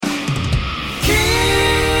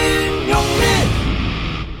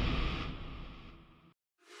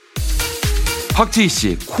박지희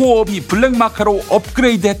씨, 코업이 블랙마카로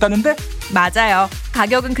업그레이드 했다는데? 맞아요.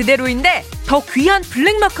 가격은 그대로인데 더 귀한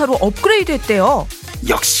블랙마카로 업그레이드 했대요.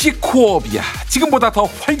 역시 코업이야. 지금보다 더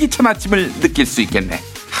활기찬 아침을 느낄 수 있겠네.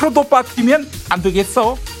 하루도 빠뜨리면 안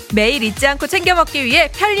되겠어. 매일 잊지 않고 챙겨 먹기 위해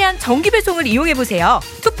편리한 정기 배송을 이용해보세요.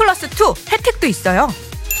 2+2 혜택도 있어요.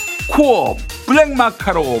 코업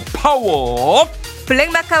블랙마카로 파워업.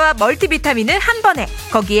 블랙마카와 멀티비타민을 한 번에,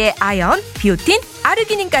 거기에 아연, 비오틴,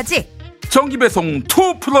 아르기닌까지. 정기배송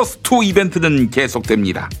 2+2 이벤트는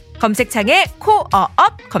계속됩니다. 검색창에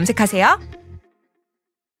코어업 검색하세요.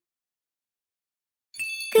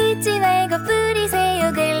 긁지 말고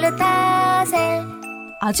뿌리세요 글루타셀.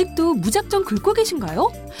 아직도 무작정 긁고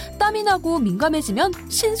계신가요? 땀이 나고 민감해지면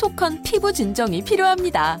신속한 피부 진정이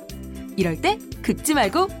필요합니다. 이럴 때 긁지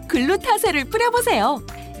말고 글루타셀을 뿌려보세요.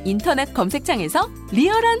 인터넷 검색창에서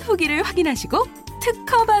리얼한 후기를 확인하시고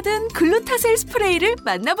특허받은 글루타셀 스프레이를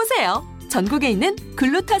만나보세요. 전국에 있는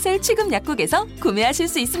글루타셀 취급 약국에서 구매하실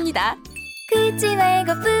수 있습니다. 긁지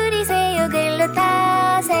말고 뿌리세요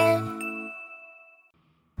글루타셀.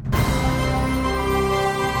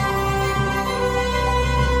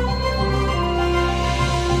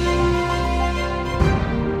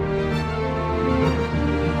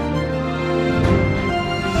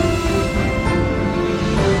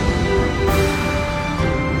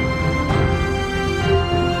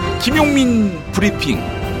 김용민 브리핑.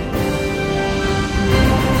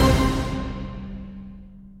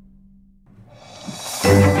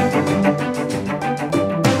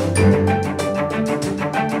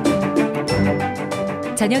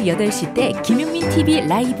 저녁 8시 때 김용민 TV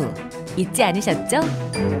라이브 잊지 않으셨죠?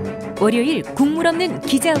 월요일 국물 없는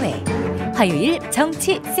기자회, 화요일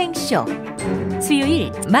정치 생쇼,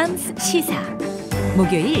 수요일 맘스 시사,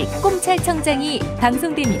 목요일 꼼찰청장이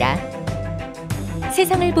방송됩니다.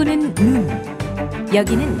 세상을 보는 눈,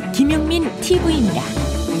 여기는 김용민 TV입니다.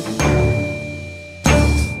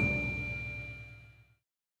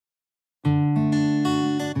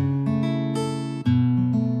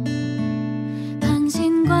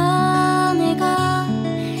 당신과 내가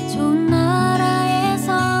좋은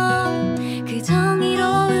나라에서, 그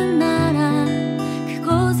정의로운 나라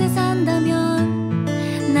그곳에 산다면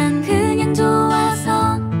난 그냥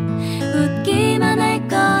좋아서 웃기만 할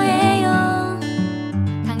거예요.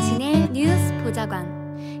 당신의 뉴스 보좌관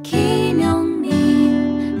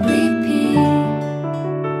김용민 브리핑.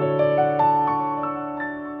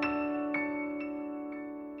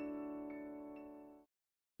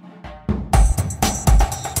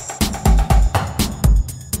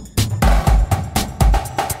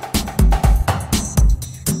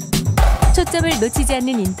 초점을 놓치지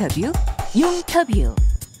않는 인터뷰, 용터뷰.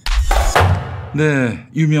 네,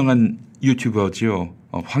 유명한 유튜버지요.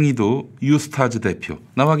 황희도 유스타즈 대표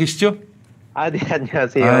나와 계시죠? 네,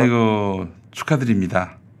 안녕하세요. 아이고,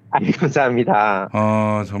 축하드립니다. 감사합니다.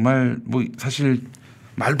 정말 뭐 사실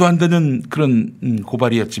말도 안 되는 그런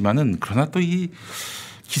고발이었지만은, 그러나 또 이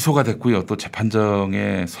기소가 됐고요. 또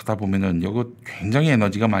재판정에 서다 보면은 이거 굉장히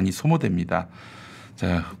에너지가 많이 소모됩니다.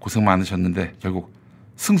 자, 고생 많으셨는데 결국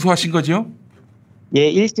승소하신 거죠? 예,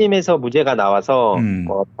 1심에서 무죄가 나와서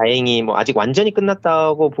다행히 뭐 아직 완전히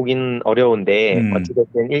끝났다고 보긴 어려운데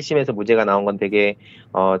어찌됐든 1심에서 무죄가 나온 건 되게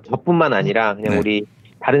저뿐만 아니라 그냥 네. 우리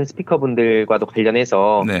다른 스피커분들과도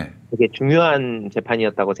관련해서 네. 되게 중요한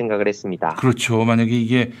재판이었다고 생각을 했습니다. 그렇죠. 만약에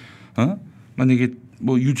이게 만약에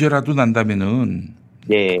뭐 유죄라도 난다면은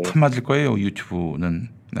예. 탄 맞을 거예요, 유튜브는.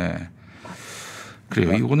 네.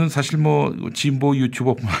 그래요. 이거는 사실 뭐 진보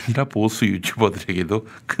유튜버뿐만 아니라 보수 유튜버들에게도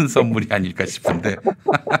큰 선물이 아닐까 싶은데.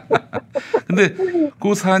 근데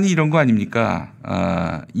그 사안이 이런 거 아닙니까?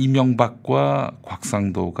 이명박과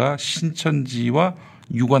곽상도가 신천지와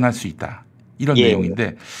유관할 수 있다. 이런 예.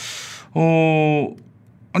 내용인데,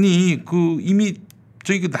 아니 그 이미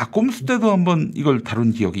저희 그 낙검수 때도 한번 이걸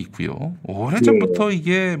다룬 기억이 있고요. 오래전부터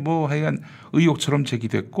이게 뭐 하여간 의혹처럼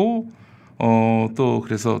제기됐고. 또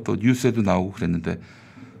그래서 또 뉴스에도 나오고 그랬는데,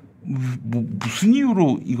 뭐 무슨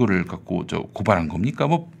이유로 이거를 갖고 고발한 겁니까?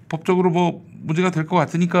 뭐 법적으로 뭐 문제가 될 것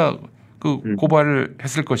같으니까 그 고발을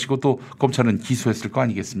했을 것이고, 또 검찰은 기소했을 거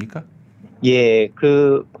아니겠습니까? 예,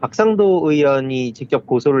 그 곽상도 의원이 직접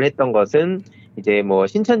고소를 했던 것은 이제 뭐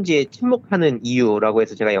신천지에 침묵하는 이유라고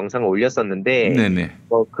해서 제가 영상을 올렸었는데, 네네.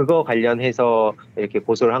 그거 관련해서 이렇게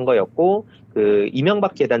고소를 한 거였고, 그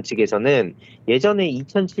이명박 재단 측에서는 예전에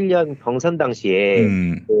 2007년 경선 당시에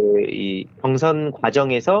이 경선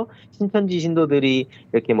과정에서 신천지 신도들이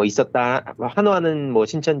이렇게 뭐 있었다, 환호하는 뭐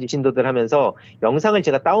신천지 신도들 하면서 영상을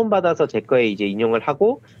제가 다운받아서 제 거에 이제 인용을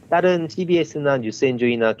하고, 다른 CBS나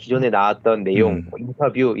뉴스엔조이나 기존에 나왔던 내용,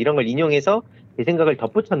 인터뷰 이런 걸 인용해서 제 생각을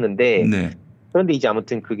덧붙였는데, 네. 그런데 이제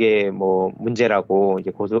아무튼 그게 뭐 문제라고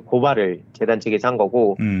이제 고발을 재단 측에서 한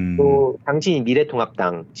거고, 또 당시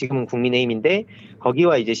미래통합당, 지금은 국민의힘인데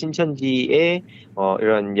거기와 이제 신천지의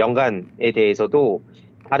이런 연관에 대해서도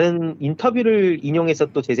다른 인터뷰를 인용해서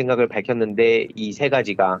또 제 생각을 밝혔는데 이 세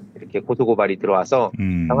가지가 이렇게 고소고발이 들어와서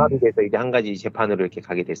병합이 돼서 이제 한 가지 재판으로 이렇게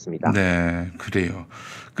가게 됐습니다. 네, 그래요.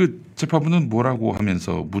 그 재판부는 뭐라고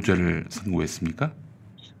하면서 무죄를 선고했습니까?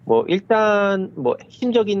 뭐 일단 뭐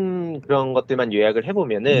핵심적인 그런 것들만 요약을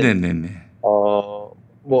해보면은, 네네네.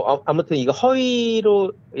 뭐 아무튼 이거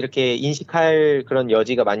허위로 이렇게 인식할 그런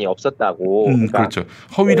여지가 많이 없었다고. 그러니까 그렇죠.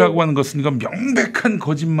 허위라고 하는 것은 이건 명백한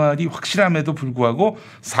거짓말이 확실함에도 불구하고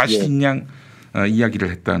사실인 양 이야기를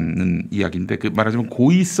했다는 이야기인데, 그 말하자면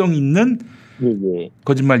고의성 있는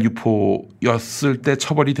거짓말 유포였을 때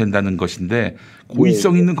처벌이 된다는 것인데,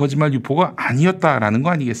 고의성 있는 거짓말 유포가 아니었다라는 거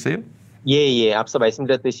아니겠어요? 예. 앞서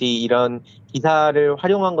말씀드렸듯이 이런 기사를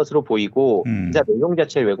활용한 것으로 보이고, 기사 내용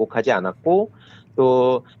자체를 왜곡하지 않았고,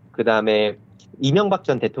 또 그다음에 이명박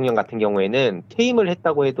전 대통령 같은 경우에는 퇴임을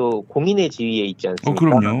했다고 해도 공인의 지위에 있지 않습니까?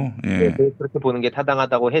 그럼요. 예. 네, 그렇게 보는 게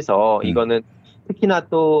타당하다고 해서 이거는 특히나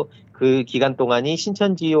또 그 기간 동안이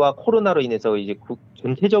신천지와 코로나로 인해서 이제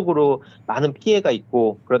전체적으로 많은 피해가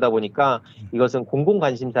있고 그러다 보니까 이것은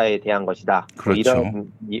공공관심사에 대한 것이다. 그렇죠.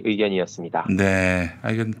 이런 의견이었습니다. 네,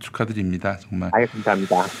 이건 축하드립니다. 정말.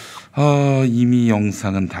 감사합니다. 이미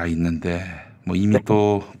영상은 다 있는데 뭐 이미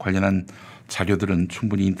또 관련한 자료들은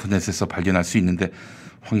충분히 인터넷에서 발견할 수 있는데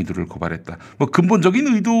황희도를 고발했다. 뭐 근본적인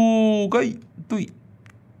의도가 또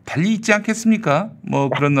달리 있지 않겠습니까? 뭐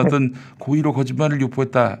그런 어떤 고의로 거짓말을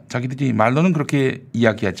유포했다. 자기들이 말로는 그렇게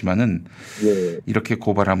이야기하지만은 이렇게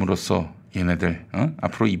고발함으로써 얘네들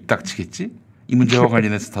앞으로 입 닥치겠지? 이 문제와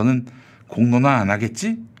관련해서 더는 공론화 안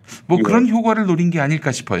하겠지? 뭐 그런 효과를 노린 게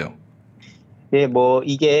아닐까 싶어요. 네, 뭐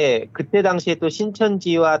이게 그때 당시에 또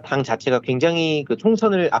신천지와 당 자체가 굉장히 그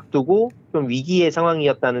총선을 앞두고 좀 위기의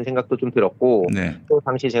상황이었다는 생각도 좀 들었고, 또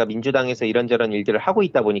당시에 제가 민주당에서 이런저런 일들을 하고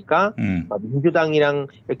있다 보니까 민주당이랑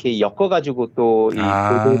이렇게 엮어가지고 또 이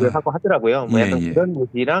보도를 하고 하더라고요. 뭐 약간 그런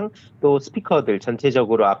모습이랑 또 스피커들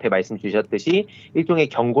전체적으로 앞에 말씀 주셨듯이 일종의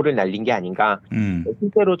경고를 날린 게 아닌가.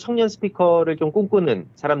 실제로 청년 스피커를 좀 꿈꾸는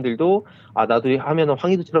사람들도 나도 하면은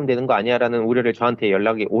황희도처럼 되는 거 아니야라는 우려를 저한테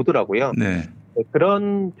연락이 오더라고요.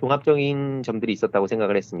 그런 종합적인 점들이 있었다고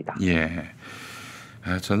생각을 했습니다. 예.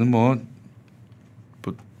 저는 뭐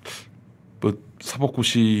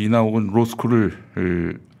사법고시나 혹은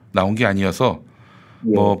로스쿨을 나온 게 아니어서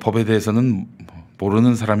뭐 법에 대해서는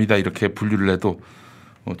모르는 사람이다 이렇게 분류를 해도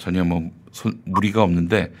전혀 무리가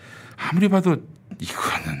없는데, 아무리 봐도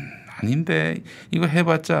이거는 아닌데 이거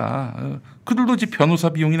해봤자 그들도 이제 변호사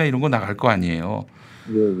비용이나 이런 거 나갈 거 아니에요.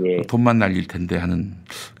 돈만 날릴 텐데 하는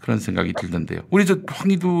그런 생각이 들던데요. 우리 저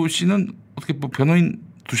황희도 씨는 어떻게 뭐 변호인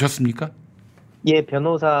두셨습니까? 예,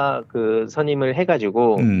 변호사 그 선임을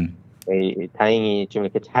해가지고 다행히 좀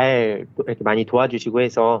이렇게 잘 이렇게 많이 도와주시고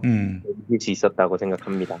해서 이길 수 있었다고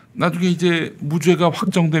생각합니다. 나중에 이제 무죄가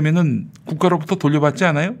확정되면은 국가로부터 돌려받지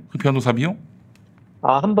않아요? 그 변호사 비용?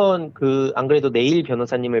 한번 안 그래도 내일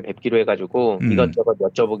변호사님을 뵙기로 해가지고 이것저것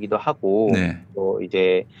여쭤보기도 하고, 또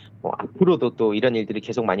이제 뭐 앞으로도 또 이런 일들이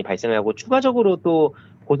계속 많이 발생하고 추가적으로 또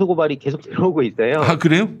고소고발이 계속 들어오고 있어요.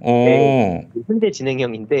 그래요? 네, 현재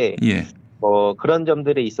진행형인데 뭐 그런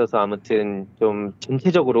점들에 있어서 아무튼 좀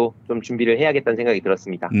전체적으로 좀 준비를 해야겠다는 생각이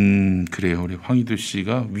들었습니다. 그래요. 우리 황희도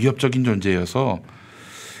씨가 위협적인 존재여서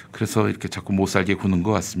그래서 이렇게 자꾸 못 살게 구는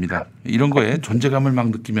것 같습니다. 이런 거에 존재감을 막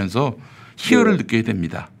느끼면서 희열을 느껴야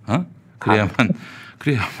됩니다. 그래야만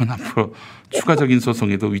앞으로 추가적인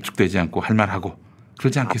소송에도 위축되지 않고 할 말하고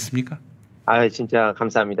그러지 않겠습니까? 진짜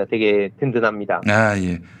감사합니다. 되게 든든합니다.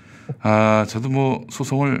 예. 저도 뭐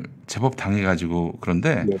소송을 제법 당해가지고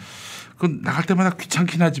그런데 그 나갈 때마다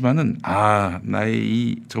귀찮긴 하지만은 나의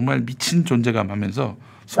이 정말 미친 존재감 하면서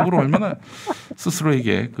속으로 얼마나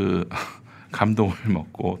스스로에게 그 감동을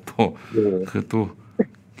먹고 또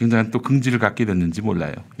굉장한 또 긍지를 갖게 됐는지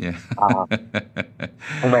몰라요.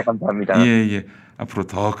 정말 감사합니다. 예. 앞으로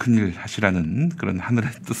더 큰일 하시라는 그런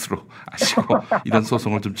하늘의 뜻으로 아시고 이런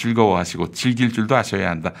소송을 좀 즐거워하시고 즐길 줄도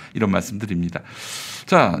아셔야 한다. 이런 말씀드립니다.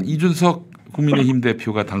 자, 이준석 국민의힘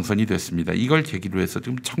대표가 당선이 됐습니다. 이걸 계기로 해서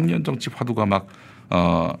지금 청년 정치 화두가 막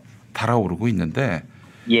달아오르고 있는데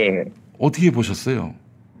어떻게 보셨어요?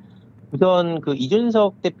 우선 그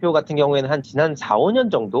이준석 대표 같은 경우에는 한 지난 4,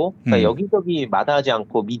 5년 정도 그러니까 여기저기 마다하지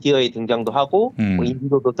않고 미디어에 등장도 하고 뭐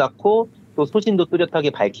인지도도 쌓고 또 소신도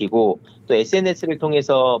뚜렷하게 밝히고 또 SNS를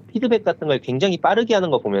통해서 피드백 같은 걸 굉장히 빠르게 하는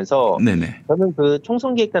거 보면서 네네. 저는 그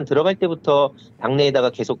총선 기획단 들어갈 때부터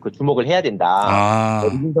당내에다가 계속 그 주목을 해야 된다.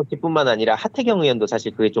 이준석 씨뿐만 아니라 하태경 의원도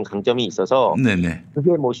사실 그게 좀 강점이 있어서 네네.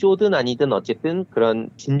 그게 뭐 쇼든 아니든 어쨌든 그런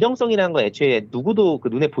진정성이라는 건 애초에 누구도 그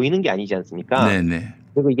눈에 보이는 게 아니지 않습니까? 네네.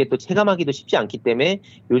 그리고 이게 또 체감하기도 쉽지 않기 때문에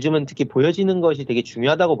요즘은 특히 보여지는 것이 되게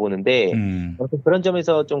중요하다고 보는데 그런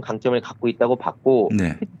점에서 좀 강점을 갖고 있다고 봤고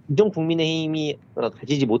네. 기존 국민의힘이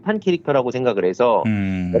가지지 못한 캐릭터라고 생각을 해서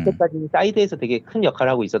여태까지 사이드에서 되게 큰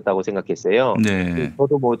역할을 하고 있었다고 생각했어요. 네.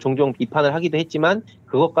 저도 뭐 종종 비판을 하기도 했지만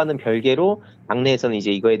그것과는 별개로 당내에서는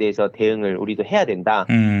이제 이거에 대해서 대응을 우리도 해야 된다.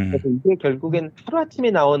 그래서 이게 결국엔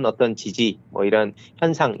하루아침에 나온 어떤 지지 뭐 이런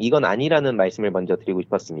현상 이건 아니라는 말씀을 먼저 드리고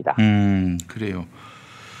싶었습니다. 그래요.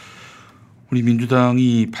 우리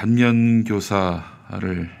민주당이 반면교사를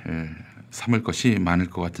삼을 것이 많을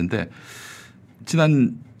것 같은데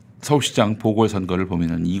지난 서울시장 보궐선거를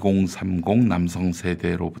보면은 2030 남성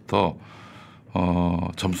세대로부터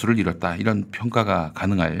점수를 잃었다 이런 평가가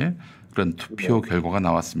가능할 그런 투표 결과가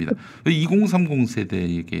나왔습니다. 2030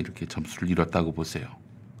 세대에게 이렇게 점수를 잃었다고 보세요.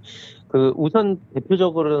 그 우선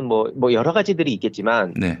대표적으로는 뭐 여러 가지들이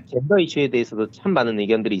있겠지만 네. 젠더 이슈에 대해서도 참 많은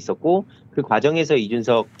의견들이 있었고 그 과정에서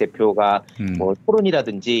이준석 대표가 뭐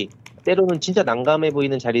토론이라든지 때로는 진짜 난감해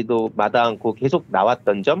보이는 자리도 마다 않고 계속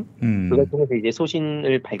나왔던 점, 그걸 통해서 이제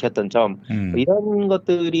소신을 밝혔던 점, 뭐 이런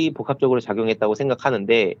것들이 복합적으로 작용했다고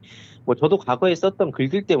생각하는데, 뭐 저도 과거에 썼던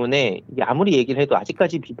글들 때문에 이게 아무리 얘기를 해도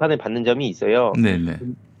아직까지 비판을 받는 점이 있어요. 네네.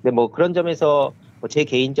 근데 뭐 그런 점에서 제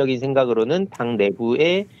개인적인 생각으로는 당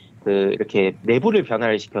내부에 이렇게 내부를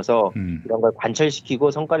변화를 시켜서 이런 걸 관철시키고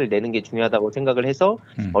성과를 내는 게 중요하다고 생각을 해서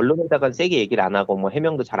언론에다가 세게 얘기를 안 하고 뭐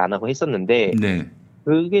해명도 잘 안 하고 했었는데. 네.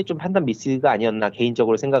 그게 좀 판단 미스가 아니었나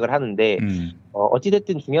개인적으로 생각을 하는데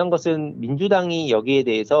어찌됐든 중요한 것은 민주당이 여기에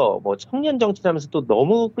대해서 뭐 청년 정치하면서 또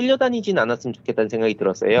너무 끌려다니진 않았으면 좋겠다는 생각이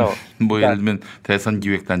들었어요. 뭐 예를 들면 대선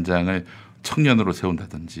기획단장을 청년으로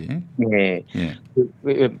세운다든지. 네.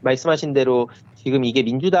 예. 말씀하신 대로 지금 이게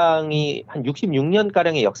민주당이 한 66년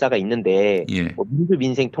가량의 역사가 있는데 예. 뭐 민주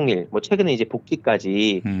민생 통일, 뭐 최근에 이제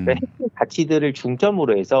복지까지 핵심 가치들을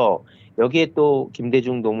중점으로 해서 여기에 또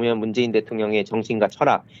김대중, 노무현, 문재인 대통령의 정신과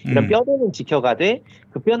철학 이런 뼈대는 지켜가되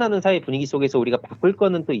급변하는 사회 분위기 속에서 우리가 바꿀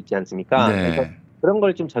거는 또 있지 않습니까? 네. 그래서 그런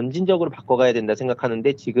걸 좀 전진적으로 바꿔가야 된다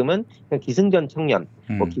생각하는데 지금은 그냥 기승전 청년,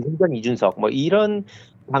 뭐 기승전 이준석, 뭐 이런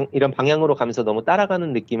방향으로 가면서 너무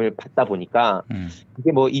따라가는 느낌을 받다 보니까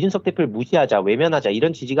이게 뭐 이준석 대표를 무시하자, 외면하자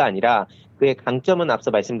이런 취지가 아니라 그의 강점은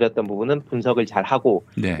앞서 말씀드렸던 부분은 분석을 잘 하고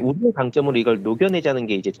네. 우리의 강점으로 이걸 녹여내자는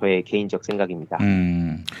게 이제 저의 개인적 생각입니다.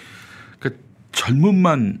 그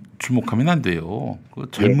젊음만 주목하면 안 돼요.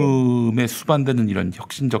 그 젊음에 수반되는 이런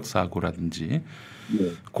혁신적 사고라든지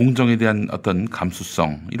공정에 대한 어떤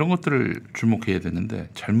감수성 이런 것들을 주목해야 되는데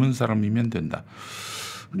젊은 사람이면 된다.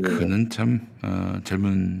 그는 참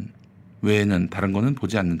젊은 외에는 다른 거는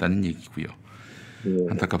보지 않는다는 얘기고요.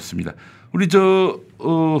 안타깝습니다. 우리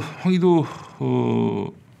황희도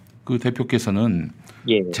그 대표께서는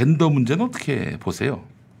젠더 문제는 어떻게 보세요?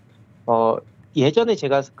 예전에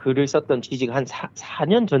제가 글을 썼던 취지가 한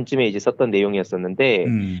 4년 전쯤에 이제 썼던 내용이었었는데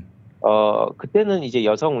그때는 이제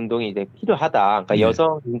여성 운동이 이제 필요하다. 그러니까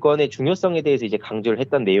여성 인권의 중요성에 대해서 이제 강조를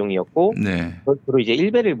했던 내용이었고, 주로 이제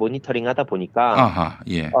일베를 모니터링하다 보니까,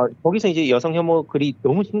 거기서 이제 여성 혐오 글이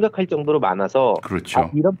너무 심각할 정도로 많아서, 그렇죠.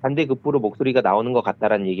 이런 반대급부로 목소리가 나오는 것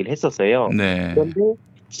같다라는 얘기를 했었어요. 그런데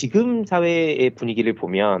지금 사회의 분위기를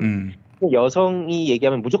보면, 여성이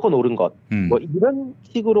얘기하면 무조건 옳은 것, 뭐 이런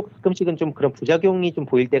식으로 가끔씩은 좀 그런 부작용이 좀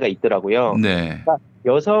보일 때가 있더라고요. 그러니까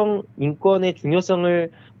여성 인권의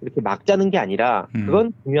중요성을 이렇게 막자는 게 아니라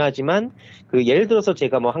그건 중요하지만 그 예를 들어서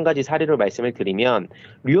제가 뭐 한 가지 사례로 말씀을 드리면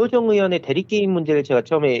류호정 의원의 대리게임 문제를 제가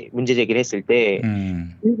처음에 문제 제기를 했을 때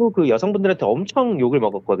일부 그 여성분들한테 엄청 욕을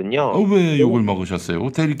먹었거든요. 왜 욕을 먹으셨어요?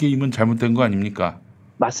 대리게임은 잘못된 거 아닙니까?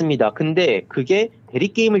 맞습니다. 근데 그게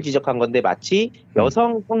대리게임을 지적한 건데 마치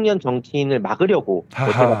여성 청년 정치인을 막으려고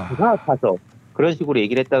제가 부가 아파서 그런 식으로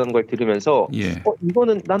얘기를 했다는 걸 들으면서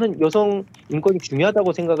이거는 나는 여성 인권이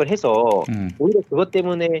중요하다고 생각을 해서 오히려 그것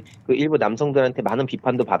때문에 그 일부 남성들한테 많은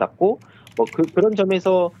비판도 받았고 뭐 그런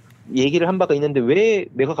점에서 얘기를 한 바가 있는데 왜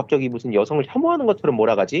내가 갑자기 무슨 여성을 혐오하는 것처럼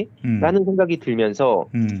몰아가지? 라는 생각이 들면서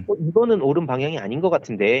이거는 옳은 방향이 아닌 것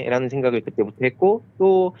같은데 라는 생각을 그때부터 했고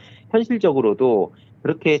또 현실적으로도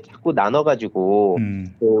그렇게 자꾸 나눠가지고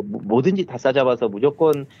뭐든지 다 싸잡아서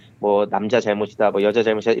무조건 뭐 남자 잘못이다, 뭐 여자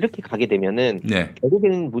잘못이다 이렇게 가게 되면은 네.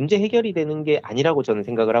 결국에는 문제 해결이 되는 게 아니라고 저는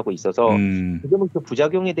생각을 하고 있어서 지금은 그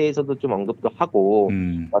부작용에 대해서도 좀 언급도 하고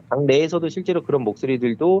당 내에서도 실제로 그런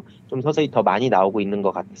목소리들도 좀 서서히 더 많이 나오고 있는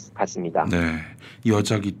것 같습니다. 네,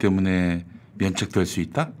 여자기 때문에 면책될 수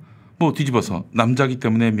있다? 뭐 뒤집어서 남자기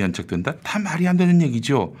때문에 면책된다? 다 말이 안 되는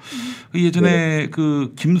얘기죠. 예전에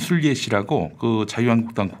그 김술예 씨라고 그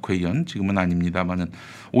자유한국당 국회의원 지금은 아닙니다만은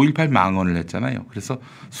 5.18 망언을 했잖아요. 그래서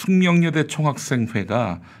숙명여대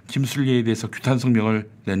총학생회가 김술예에 대해서 규탄 성명을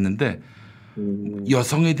냈는데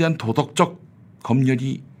여성에 대한 도덕적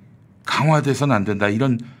검열이 강화돼서는 안 된다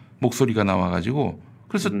이런 목소리가 나와가지고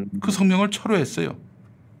그래서 그 성명을 철회했어요.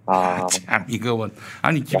 참 이거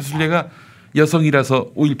아니 김술예가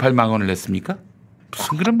여성이라서 5.18 망언을 냈습니까?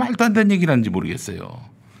 무슨 그런 말도 안 되는 얘기를 하는지 모르겠어요.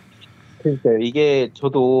 그러니까요. 이게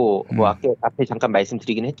저도 뭐 앞에 잠깐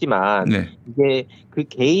말씀드리긴 했지만 네. 이게 그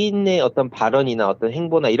개인의 어떤 발언이나 어떤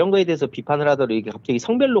행보나 이런 거에 대해서 비판을 하더라도 이게 갑자기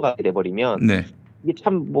성별로 가게 돼버리면 네. 이게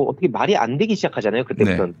참 뭐 어떻게 말이 안 되기 시작하잖아요.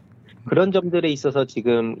 그때부터. 네. 그런 점들에 있어서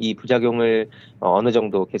지금 이 부작용을 어느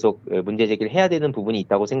정도 계속 문제 제기를 해야 되는 부분이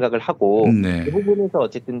있다고 생각을 하고 네. 그 부분에서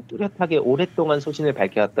어쨌든 뚜렷하게 오랫동안 소신을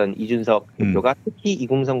밝혀왔던 이준석 대표가 특히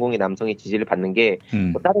 2030의 남성의 지지를 받는 게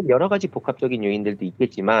뭐 다른 여러 가지 복합적인 요인들도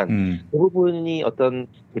있겠지만 그 부분이 어떤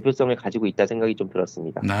대표성을 가지고 있다 생각이 좀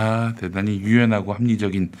들었습니다. 대단히 유연하고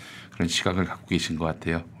합리적인 그런 시각을 갖고 계신 것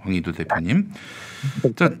같아요. 황희도 대표님.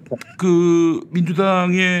 자, 그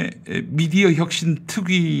민주당의 미디어 혁신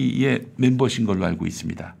특위의 멤버신 걸로 알고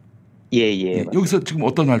있습니다. 예. 여기서 지금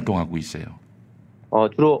어떤 활동하고 있어요?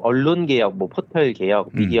 주로 언론 개혁, 뭐 포털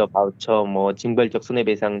개혁, 미디어 바우처, 뭐 징벌적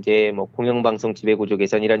손해배상제, 뭐 공영방송 지배구조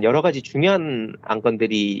개선 이런 여러 가지 중요한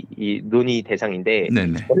안건들이 이 논의 대상인데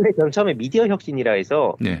네네. 원래 전 처음에 미디어 혁신이라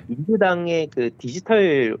해서 네. 민주당의 그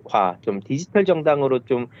디지털화, 좀 디지털 정당으로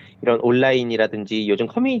좀 이런 온라인이라든지 요즘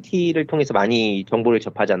커뮤니티를 통해서 많이 정보를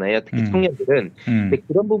접하잖아요. 특히 청년들은. 근데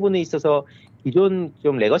그런 부분에 있어서 기존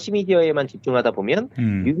좀 레거시 미디어에만 집중하다 보면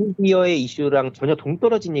뉴미디어의 이슈랑 전혀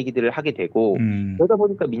동떨어진 얘기들을 하게 되고 그러다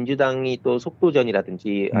보니까 민주당이 또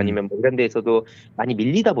속도전이라든지 아니면 뭐 이런 데에서도 많이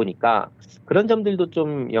밀리다 보니까 그런 점들도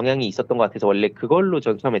좀 영향이 있었던 것 같아서 원래 그걸로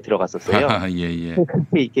전 처음에 들어갔었어요. 예.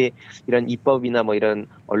 근데 이게 이런 입법이나 뭐 이런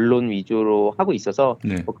언론 위주로 하고 있어서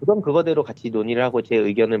네. 뭐 그건 그거대로 같이 논의를 하고 제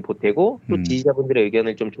의견을 보태고 또 지지자분들의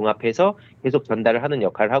의견을 좀 종합해서 계속 전달을 하는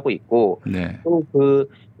역할을 하고 있고 네. 또 그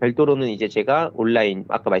별도로는 이제 제가 온라인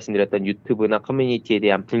아까 말씀드렸던 유튜브나 커뮤니티에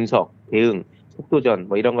대한 분석, 대응, 속도전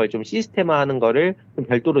뭐 이런 걸 좀 시스템화하는 거를 좀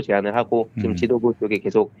별도로 제안을 하고 좀 지도부 쪽에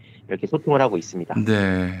계속 이렇게 소통을 하고 있습니다.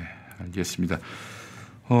 네, 알겠습니다.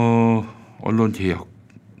 언론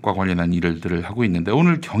개혁과 관련한 일들을 하고 있는데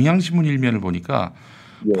오늘 경향신문 일면을 보니까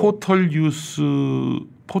포털이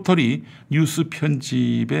뉴스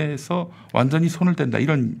편집에서 완전히 손을 댄다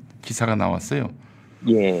이런 기사가 나왔어요.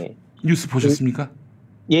 예. 뉴스 보셨습니까?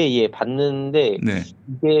 예, 봤는데 네.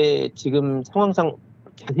 이게 지금 상황상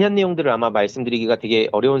자세한 내용들을 아마 말씀드리기가 되게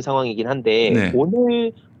어려운 상황이긴 한데 네.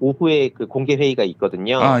 오늘 오후에 그 공개 회의가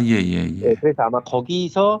있거든요. 예. 네, 그래서 아마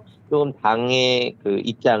거기서 좀 당의 그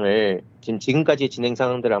입장을 지금까지의 진행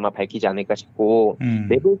상황들을 아마 밝히지 않을까 싶고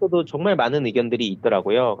내부에서도 정말 많은 의견들이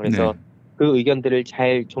있더라고요. 그래서 그 의견들을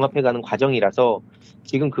잘 종합해가는 과정이라서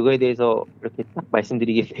지금 그거에 대해서 이렇게 딱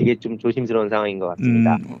말씀드리기 되게 좀 조심스러운 상황인 것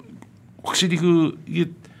같습니다. 확실히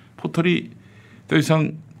이게 포털이 더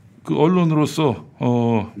이상 그 언론으로서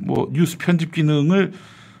뭐 뉴스 편집 기능을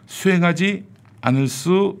수행하지 않을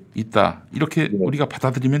수 있다 이렇게 우리가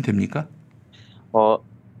받아들이면 됩니까?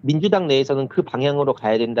 민주당 내에서는 그 방향으로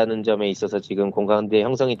가야 된다는 점에 있어서 지금 공감대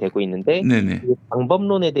형성이 되고 있는데 그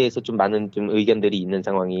방법론에 대해서 좀 많은 좀 의견들이 있는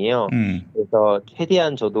상황이에요. 그래서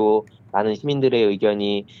최대한 저도 많은 시민들의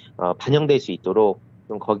의견이 반영될 수 있도록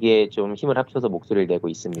좀 거기에 좀 힘을 합쳐서 목소리를 내고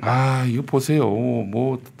있습니다. 이거 보세요.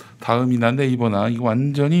 뭐 다음이나 네이버나 이거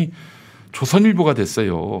완전히 조선일보가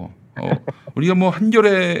됐어요. 우리가 뭐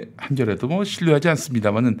한겨레도 뭐 신뢰하지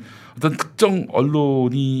않습니다만은 어떤 특정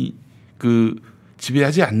언론이 그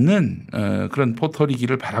지배하지 않는 그런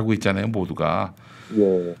포털이기를 바라고 있잖아요, 모두가.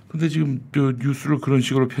 예. 근데 지금 뉴스를 그런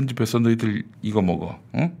식으로 편집해서 너희들 이거 먹어,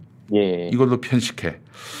 이걸로 편식해.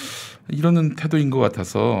 이러는 태도인 것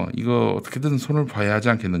같아서 이거 어떻게든 손을 봐야 하지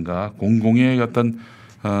않겠는가. 공공의 어떤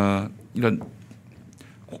이런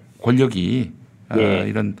권력이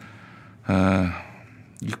이런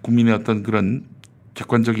이 국민의 어떤 그런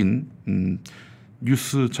객관적인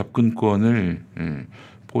뉴스 접근권을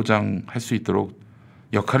보장할 수 있도록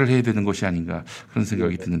역할을 해야 되는 것이 아닌가 그런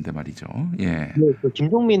생각이 드는데 말이죠. 예. 네,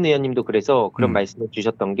 김종민 의원님도 그래서 그런 말씀을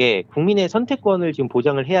주셨던 게 국민의 선택권을 지금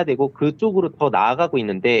보장을 해야 되고 그쪽으로 더 나아가고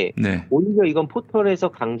있는데 네. 오히려 이건 포털에서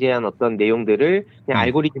강제한 어떤 내용들을 그냥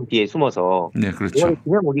알고리즘 뒤에 숨어서 네, 그렇죠.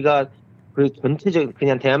 그냥 우리가 그 전체적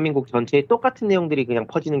그냥 대한민국 전체에 똑같은 내용들이 그냥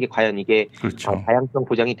퍼지는 게 과연 이게 그렇죠. 다양성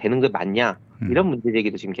보장이 되는 게 맞냐 이런 문제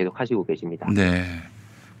제기도 지금 계속 하시고 계십니다. 네.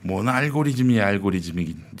 뭔 알고리즘이야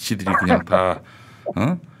알고리즘이 지들이 그냥 다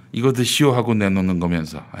이거 드시오 하고 내놓는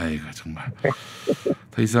거면서 아이고 정말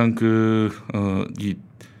더 이상 이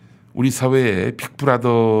우리 사회에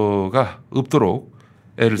빅브라더가 없도록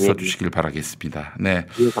애를 써주시길 바라겠습니다. 네.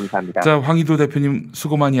 네, 감사합니다. 자, 황희도 대표님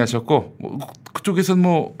수고 많이 하셨고 그쪽에서는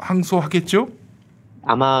뭐 항소하겠죠?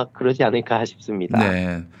 아마 그러지 않을까 싶습니다.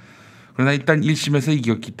 네. 그러나 일단 1심에서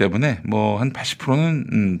이겼기 때문에 뭐 한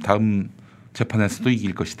 80%는 다음 재판에서도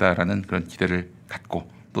이길 것이다라는 그런 기대를 갖고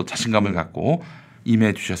또 자신감을 갖고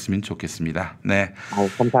임해 주셨으면 좋겠습니다. 네.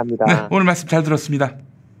 감사합니다. 네, 오늘 말씀 잘 들었습니다.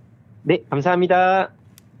 네, 감사합니다.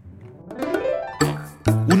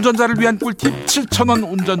 운전자를 위한 꿀팁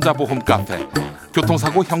 7,000원 운전자 보험 카페.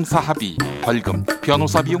 교통사고 형사 합의, 벌금,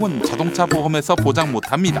 변호사 비용은 자동차 보험에서 보장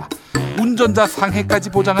못합니다. 운전자 상해까지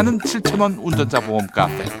보장하는 7,000원 운전자 보험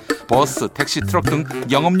카페. 버스, 택시, 트럭 등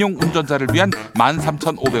영업용 운전자를 위한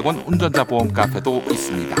 13,500원 운전자 보험 카페도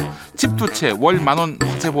있습니다. 집 두 채 월 10,000원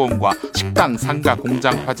화재보험과 식당, 상가,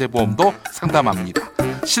 공장 화재보험도 상담합니다.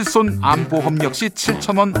 실손 암보험 역시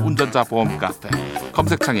 7,000원 운전자 보험 카페.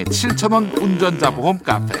 검색창에 7,000원 운전자 보험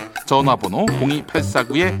카페. 전화번호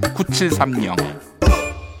 02849-9730.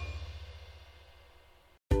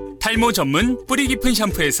 탈모 전문 뿌리 깊은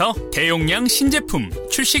샴푸에서 대용량 신제품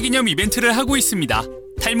출시 기념 이벤트를 하고 있습니다.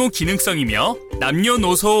 탈모 기능성이며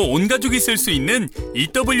남녀노소 온 가족이 쓸 수 있는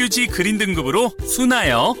EWG 그린 등급으로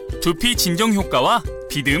순하여 두피 진정 효과와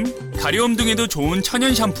비듬, 가려움 등에도 좋은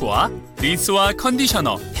천연 샴푸와 린스와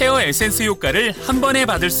컨디셔너, 헤어 에센스 효과를 한 번에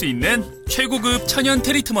받을 수 있는 최고급 천연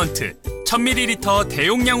트리트먼트 1000ml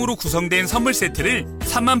대용량으로 구성된 선물 세트를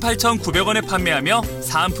 38,900원에 판매하며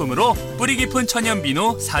사은품으로 뿌리 깊은 천연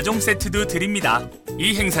비누 4종 세트도 드립니다.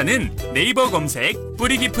 이 행사는 네이버 검색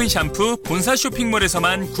뿌리 깊은 샴푸 본사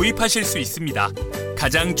쇼핑몰에서만 구입하실 수 있습니다.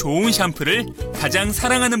 가장 좋은 샴푸를 가장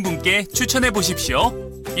사랑하는 분께 추천해 보십시오.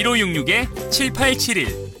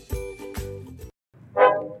 1566-7871.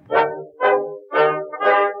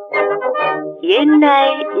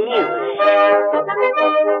 옛날 뉴스.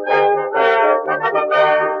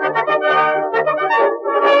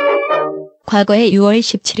 과거의 6월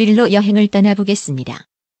 17일로 여행을 떠나보겠습니다.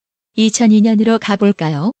 2002년으로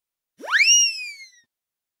가볼까요?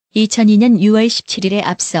 2002년 6월 17일에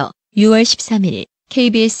앞서 6월 13일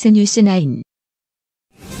KBS 뉴스9.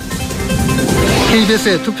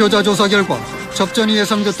 KBS의 투표자 조사 결과 접전이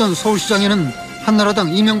예상됐던 서울시장에는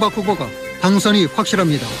한나라당 이명박 후보가 당선이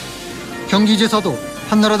확실합니다. 경기지사도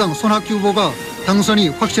한나라당 손학규 후보가 당선이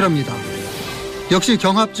확실합니다. 역시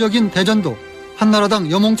경합적인 대전도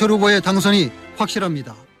한나라당 염홍철 후보의 당선이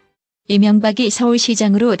확실합니다. 이명박이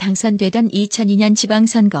서울시장으로 당선되던 2002년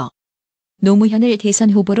지방선거. 노무현을 대선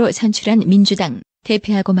후보로 선출한 민주당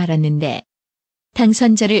대패하고 말았는데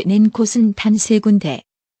당선자를 낸 곳은 단 3군데.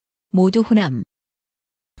 모두 호남.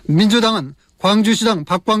 민주당은 광주시장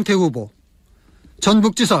박광태 후보,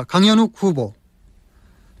 전북지사 강현욱 후보,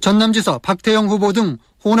 전남지사 박태영 후보 등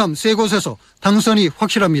호남 3곳에서 당선이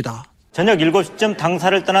확실합니다. 저녁 7시쯤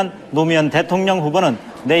당사를 떠난 노무현 대통령 후보는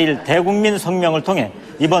내일 대국민 성명을 통해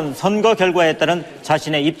이번 선거 결과에 따른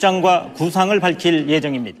자신의 입장과 구상을 밝힐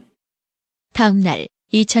예정입니다. 다음 날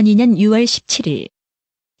 2002년 6월 17일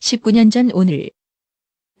 19년 전 오늘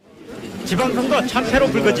지방선거 참패로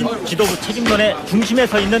불거진 지도부 책임론의 중심에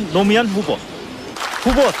서 있는 노무현 후보.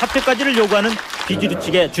 후보 사퇴까지를 요구하는 비주류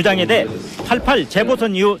측의 주장에 대해 88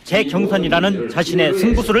 재보선 이후 재경선이라는 자신의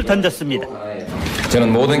승부수를 던졌습니다.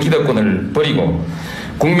 저는 모든 기득권을 버리고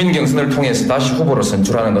국민 경선을 통해서 다시 후보를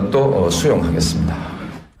선출하는 것도 수용하겠습니다.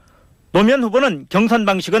 노무현 후보는 경선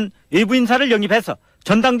방식은 외부 인사를 영입해서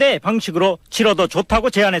전당대회 방식으로 치러도 좋다고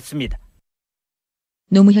제안했습니다.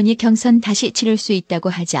 노무현이 경선 다시 치를 수 있다고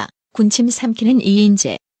하자 군침 삼키는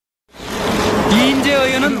이인재. 이인재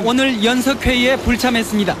의원은 오늘 연석회의에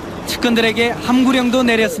불참했습니다. 측근들에게 함구령도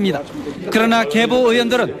내렸습니다. 그러나 계보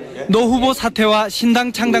의원들은 노 후보 사퇴와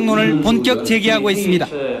신당 창당론을 본격 제기하고 있습니다.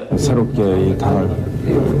 새롭게 이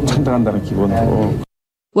당을 창당한다는 기본으로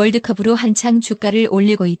월드컵으로 한창 주가를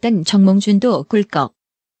올리고 있던 정몽준도 꿀꺽.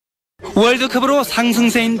 월드컵으로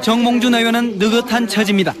상승세인 정몽준 의원은 느긋한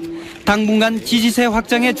처지입니다. 당분간 지지세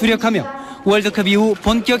확장에 주력하며 월드컵 이후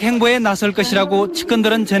본격 행보에 나설 것이라고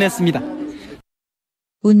측근들은 전했습니다.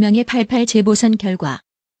 운명의 88 재보선 결과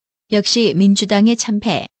역시 민주당의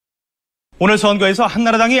참패. 오늘 선거에서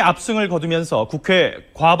한나라당이 압승을 거두면서 국회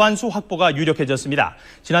과반수 확보가 유력해졌습니다.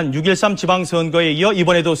 지난 6.13 지방선거에 이어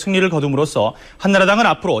이번에도 승리를 거둠으로써 한나라당은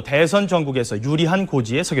앞으로 대선 전국에서 유리한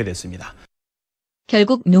고지에 서게 됐습니다.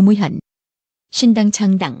 결국 노무현, 신당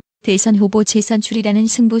창당, 대선 후보 재선출이라는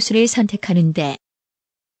승부수를 선택하는데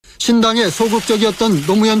신당에 소극적이었던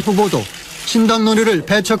노무현 후보도 신당 논의를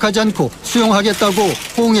배척하지 않고 수용하겠다고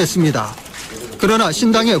호응했습니다. 그러나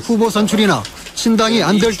신당의 후보 선출이나 신당이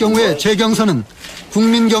안 될 경우의 재경선은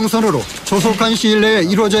국민 경선으로 조속한 시일 내에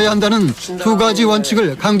이루어져야 한다는 두 가지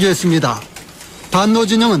원칙을 강조했습니다. 반노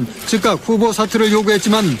진영은 즉각 후보 사퇴를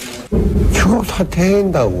요구했지만 추국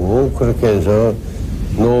사퇴한다고 그렇게 해서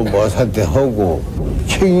너 뭐 사퇴하고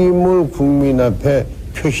책임을 국민 앞에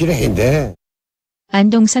표시를 해야 돼.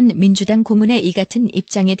 안동선 민주당 고문의 이 같은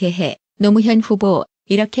입장에 대해 노무현 후보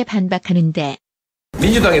이렇게 반박하는데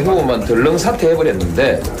민주당의 후보만 덜렁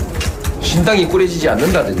사퇴해버렸는데 신당이 꾸려지지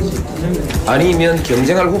않는다든지 아니면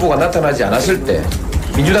경쟁할 후보가 나타나지 않았을 때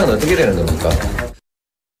민주당은 어떻게 되는 겁니까?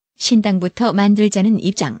 신당부터 만들자는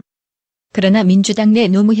입장. 그러나 민주당 내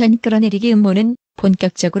노무현 끌어내리기 음모는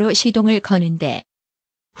본격적으로 시동을 거는데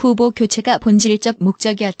후보 교체가 본질적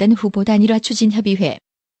목적이었던 후보 단일화 추진협의회.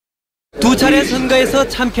 두 차례 선거에서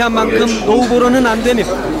참패한 만큼 노 후보로는 안 되며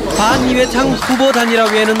반이회창 후보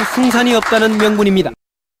단일화 외에는 승산이 없다는 명분입니다.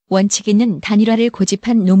 원칙 있는 단일화를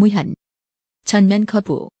고집한 노무현. 전면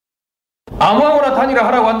거부. 아무하고나 단일화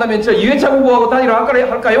하라고 한다면 저 이회창 후보하고 단일화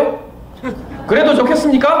할까요? 그래도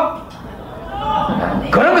좋겠습니까?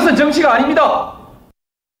 그런 것은 정치가 아닙니다.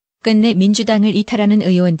 끝내 민주당을 이탈하는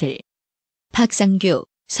의원들. 박상규,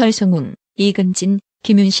 설송웅, 이근진,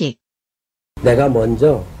 김윤식. 내가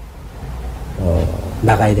먼저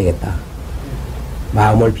나가야 되겠다.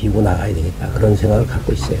 마음을 비우고 나가야 되겠다. 그런 생각을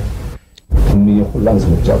갖고 있어요. 국민이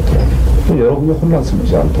혼란스럽지 않도록 여러분이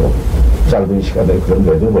혼란스럽지 않도록 짧은 시간에 그런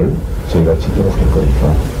노력을 저희가 지도록 할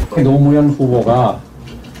거니까. 노무현 후보가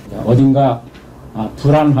어딘가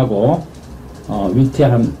불안하고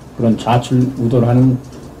위태한 그런 좌출우돌 하는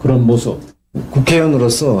그런 모습.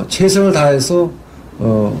 국회의원으로서 최선을 다해서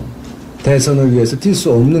대선을 위해서 뛸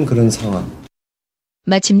수 없는 그런 상황.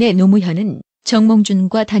 마침내 노무현은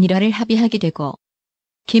정몽준과 단일화를 합의하게 되고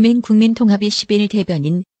김행 국민통합이 11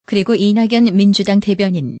 대변인 그리고 이낙연 민주당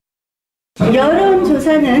대변인.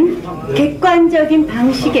 여론조사는 객관적인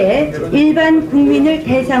방식의 일반 국민을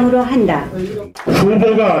대상으로 한다.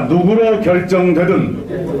 후보가 누구로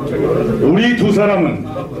결정되든 우리 두 사람은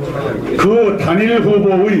그 단일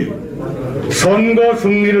후보의 선거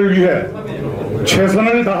승리를 위해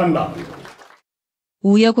최선을 다한다.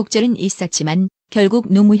 우여곡절은 있었지만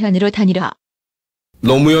결국 노무현으로 단일화.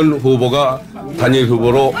 노무현 후보가 단일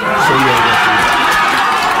후보로 선정되었습니다.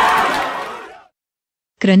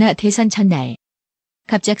 그러나 대선 전날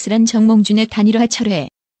갑작스런 정몽준의 단일화 철회.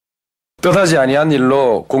 뜻하지 아니한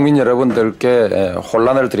일로 국민 여러분들께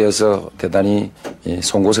혼란을 드려서 대단히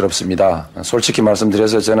송구스럽습니다. 솔직히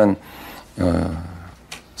말씀드려서 저는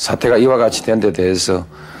사태가 이와 같이 된 데 대해서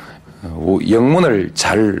영문을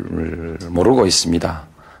잘 모르고 있습니다.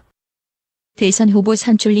 대선 후보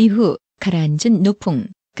선출 이후 가라앉은 노풍.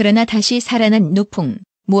 그러나 다시 살아난 노풍.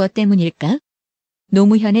 무엇 때문일까?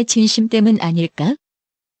 노무현의 진심 때문 아닐까?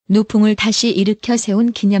 노풍을 다시 일으켜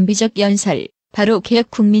세운 기념비적 연설. 바로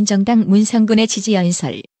개혁국민정당 문성군의 지지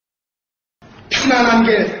연설. 편안한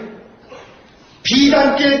길,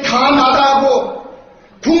 비단 길 다 마다하고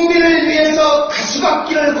국민을 위해서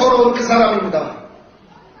가시밭길을 걸어온 그 사람입니다.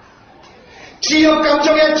 지역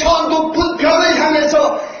감정의 저 높은 벽을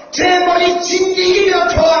향해서 제 머리 징기기며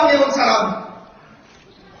저항해온 사람.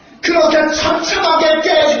 그렇게 처참하게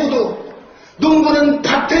깨지고도 농부는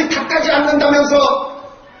밭을 닦아지 않는다면서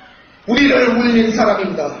우리를 울린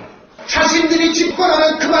사람입니다. 자신들이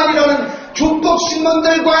집권하는 그만이라는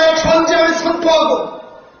중독신문들과의 전쟁을 선포하고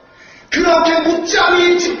그렇게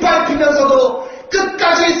무참히 짓밟히면서도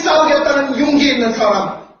끝까지 싸우겠다는 용기 있는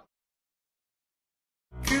사람.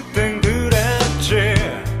 그땐 그랬지.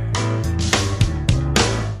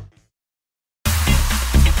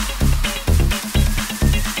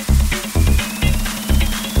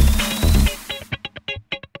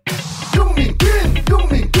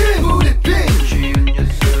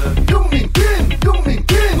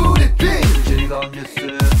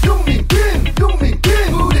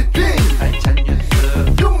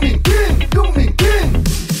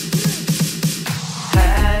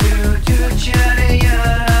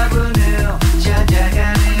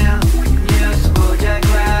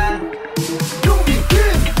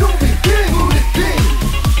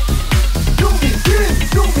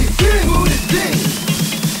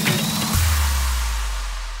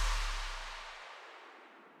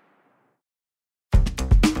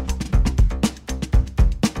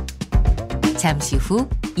 잠시 후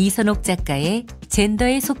이선옥 작가의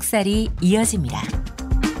젠더의 속살이 이어집니다.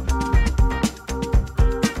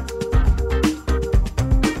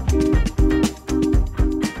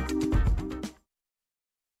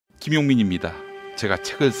 김용민입니다. 제가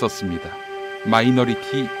책을 썼습니다.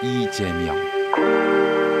 마이너리티 이재명.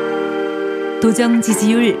 도정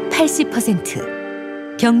지지율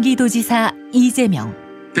 80%. 경기도지사 이재명.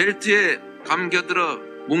 벨트에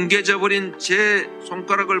감겨들어 뭉개져버린 제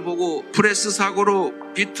손가락을 보고 프레스 사고로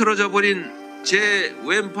비틀어져 버린 제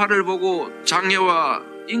왼팔을 보고 장애와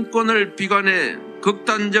인권을 비관해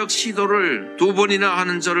극단적 시도를 2번이나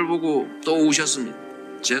하는 저를 보고 또 우셨습니다.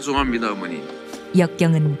 죄송합니다, 어머니.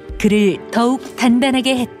 역경은 그를 더욱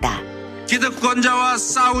단단하게 했다. 기득권자와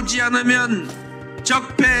싸우지 않으면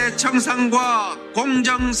적폐 청산과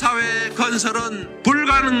공정사회 건설은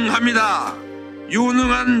불가능합니다.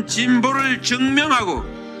 유능한 진보를 증명하고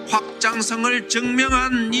확장성을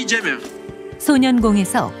증명한 이재명.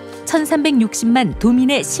 소년공에서 1360만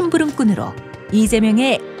도민의 심부름꾼으로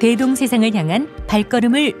이재명의 대동세상을 향한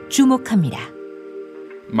발걸음을 주목합니다.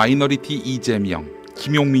 마이너리티 이재명,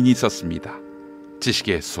 김용민이 썼습니다.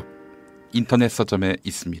 지식의 숲, 인터넷 서점에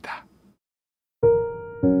있습니다.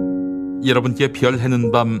 여러분께 별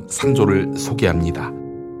해는 밤 상조를 소개합니다.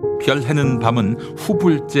 별 해는 밤은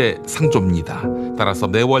후불제 상조입니다. 따라서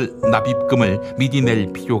매월 납입금을 미리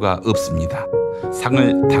낼 필요가 없습니다.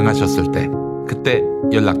 상을 당하셨을 때 그때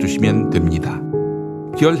연락 주시면 됩니다.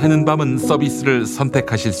 별 해는 밤은 서비스를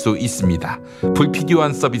선택하실 수 있습니다.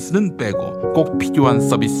 불필요한 서비스는 빼고 꼭 필요한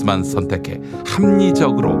서비스만 선택해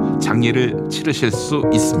합리적으로 장례를 치르실 수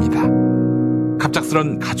있습니다.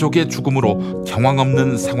 갑작스런 가족의 죽음으로 경황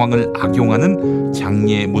없는 상황을 악용하는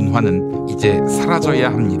장례 문화는 이제 사라져야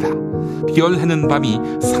합니다. 별 해는 밤이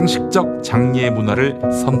상식적 장례 문화를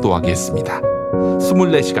선도하겠습니다.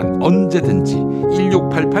 24시간 언제든지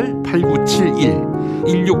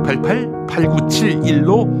 1688-8971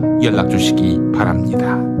 1688-8971로 연락 주시기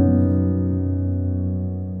바랍니다.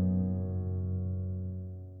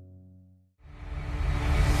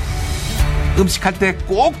 음식할 때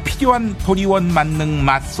꼭 필요한 도리원 만능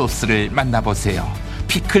맛소스를 만나보세요.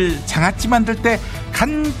 피클, 장아찌 만들 때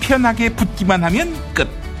간편하게 붓기만 하면 끝.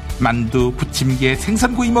 만두, 부침개,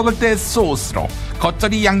 생선구이 먹을 때 소스로,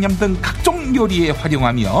 겉절이, 양념 등 각종 요리에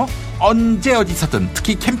활용하며 언제 어디서든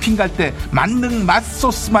특히 캠핑 갈 때 만능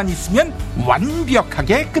맛소스만 있으면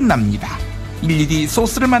완벽하게 끝납니다. 일일이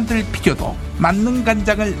소스를 만들 필요도, 만능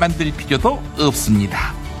간장을 만들 필요도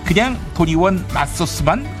없습니다. 그냥 도리원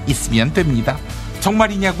맛소스만 있으면 됩니다.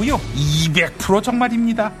 정말이냐고요? 200%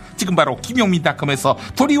 정말입니다. 지금 바로 김용민닷컴에서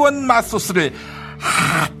도리원 맛소스를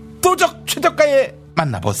압도적 최저가에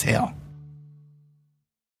만나보세요.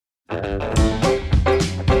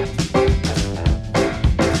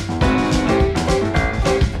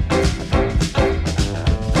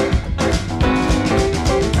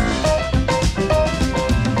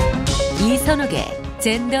 이선옥의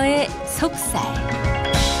젠더의 속살.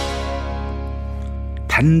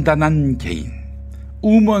 단단한 개인,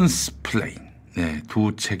 우먼스 플레인. 네,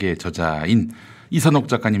 두 책의 저자인 이선옥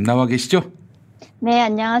작가님 나와 계시죠? 네,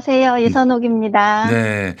 안녕하세요. 이선옥입니다.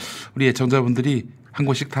 네, 우리 애청자분들이 한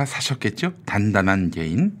권씩 다 사셨겠죠? 단단한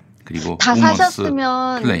개인, 그리고 다 우먼스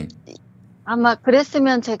사셨으면 플레인. 아마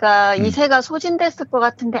그랬으면 제가 이세가 소진됐을 것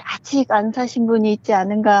같은데 아직 안 사신 분이 있지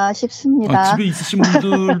않은가 싶습니다. 집에 있으신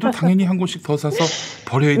분들도 당연히 한 권씩 더 사서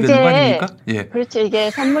버려야 되는 거 아닙니까? 예. 그렇죠.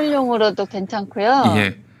 이게 선물용으로도 괜찮고요.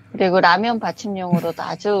 예. 그리고 라면 받침용으로도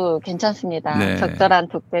아주 괜찮습니다. 네. 적절한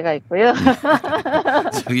두께가 있고요.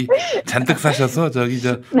 저기 잔뜩 사셔서 저기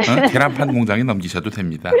계란판 공장에 넘기셔도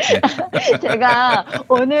됩니다. 네. 제가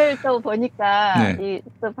오늘 또 보니까 네.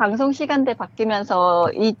 또 방송 시간대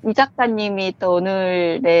바뀌면서 이 작가님이 또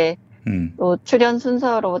오늘의 또 출연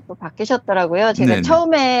순서로 또 바뀌셨더라고요. 제가 네네.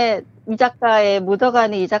 처음에 이 작가의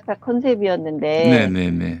묻어가는 이 작가 컨셉이었는데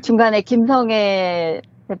네네네. 중간에 김성애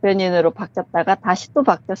대변인으로 바뀌었다가 다시 또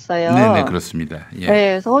바뀌었어요. 네네, 그렇습니다. 예. 네,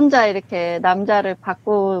 그래서 혼자 이렇게 남자를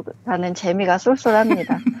바꾸고 가는 재미가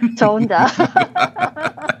쏠쏠합니다. 저 혼자.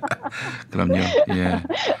 그럼요. 예.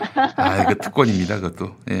 아, 이거 특권입니다,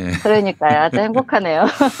 그것도. 예. 그러니까요. 아주 행복하네요.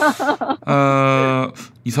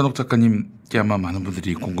 이선옥 작가님께 아마 많은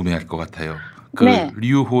분들이 궁금해할 것 같아요. 그 네.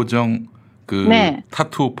 류호정 그 네.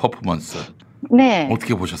 타투 퍼포먼스. 네.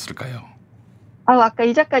 어떻게 보셨을까요? 아까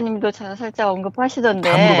이 작가님도 살짝 언급하시던데.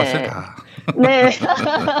 다 물어봤어요, 다. 네.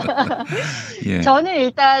 예. 저는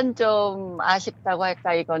일단 좀 아쉽다고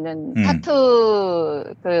할까, 이거는.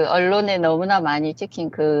 타투, 언론에 너무나 많이 찍힌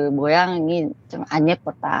그 모양이 좀 안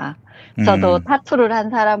예뻤다. 저도 타투를 한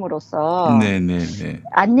사람으로서. 네네네.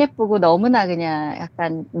 안 예쁘고 너무나 그냥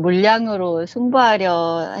약간 물량으로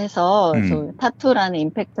승부하려 해서 좀 타투라는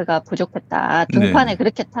임팩트가 부족했다. 등판에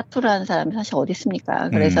그렇게 타투를 하는 사람이 사실 어디 있습니까?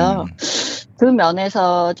 그래서 그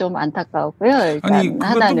면에서 좀 안타까웠고요. 일단 아니, 그것도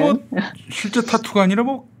하나는. 뭐 실제 타투가 아니라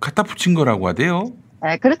뭐 갖다 붙인 거라고 하대요.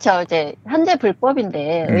 네, 그렇죠. 이제 현재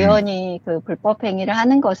불법인데 의원이 그 불법 행위를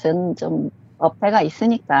하는 것은 좀 어폐가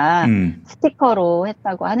있으니까 스티커로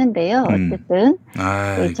했다고 하는데요. 어쨌든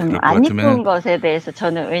좀 안 이쁜 것에 대해서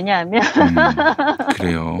저는 왜냐하면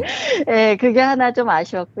그래요. 네, 그게 하나 좀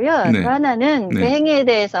아쉬웠고요. 네. 또 하나는 그 행위에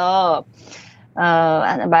대해서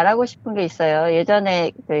말하고 싶은 게 있어요.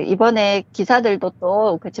 예전에 이번에 기사들도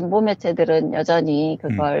또 그 진보 매체들은 여전히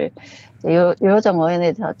그걸 유호정 의원에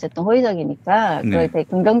대해서 어쨌든 호의적이니까 그걸 되게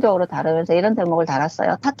긍정적으로 다루면서 이런 제목을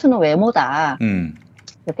달았어요. 타투는 외모다.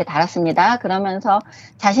 이렇게 달았습니다. 그러면서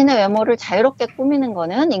자신의 외모를 자유롭게 꾸미는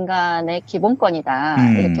거는 인간의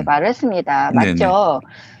기본권이다. 이렇게 말을 했습니다. 맞죠?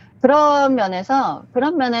 그런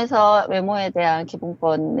면에서 외모에 대한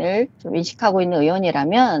기본권을 좀 인식하고 있는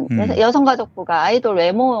의원이라면 여성가족부가 아이돌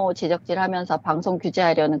외모 지적질하면서 방송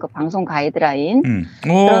규제하려는 그 방송 가이드라인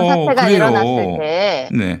그런 사태가 그래요. 일어났을 때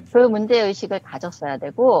그 문제의식을 가졌어야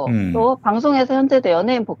되고 또 방송에서 현재도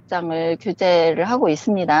연예인 복장을 규제를 하고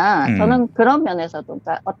있습니다. 저는 그런 면에서도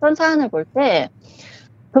그러니까 어떤 사안을 볼 때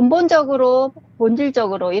근본적으로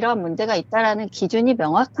본질적으로 이러한 문제가 있다라는 기준이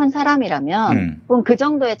명확한 사람이라면 혹은 그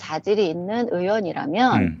정도의 자질이 있는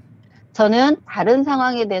의원이라면 저는 다른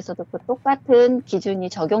상황에 대해서도 그 똑같은 기준이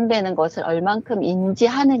적용되는 것을 얼만큼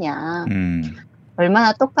인지하느냐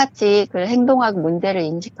얼마나 똑같이 그 행동하고 문제를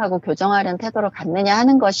인식하고 교정하려는 태도를 갖느냐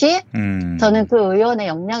하는 것이 저는 그 의원의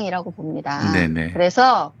역량이라고 봅니다.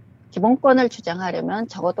 그래서 기본권을 주장하려면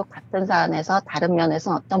적어도 같은 사안에서 다른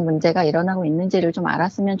면에서 어떤 문제가 일어나고 있는지를 좀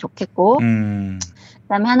알았으면 좋겠고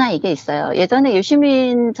그다음에 하나 이게 있어요. 예전에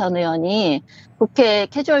유시민 전 의원이 국회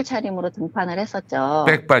캐주얼 차림으로 등판을 했었죠.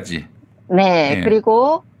 백바지. 네.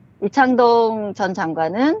 그리고 이창동 전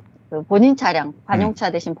장관은 그 본인 차량,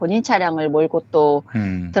 관용차 대신 본인 차량을 몰고 또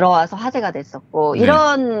들어와서 화제가 됐었고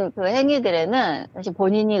이런 그 행위들에는 사실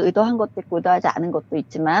본인이 의도한 것도 있고 의도하지 않은 것도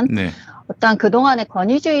있지만 어떤 그동안의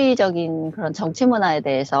권위주의적인 그런 정치 문화에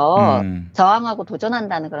대해서 저항하고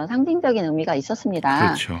도전한다는 그런 상징적인 의미가 있었습니다.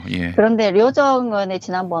 그렇죠. 예. 그런데 류호정 의원의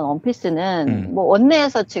지난번 원피스는 뭐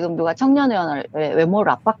원내에서 지금 누가 청년 의원을 외모를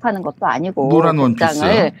압박하는 것도 아니고 노란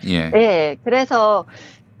원피스. 예. 그래서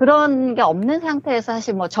그런 게 없는 상태에서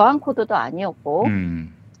사실 뭐 저항 코드도 아니었고,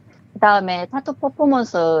 그 다음에 타투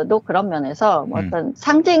퍼포먼스도 그런 면에서 뭐 어떤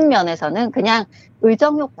상징 면에서는 그냥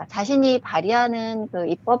의정 효과, 자신이 발휘하는 그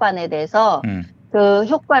입법안에 대해서 그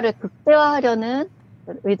효과를 극대화하려는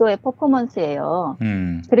의도의 퍼포먼스예요.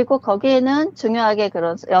 그리고 거기에는 중요하게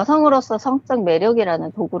그런 여성으로서 성적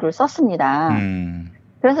매력이라는 도구를 썼습니다.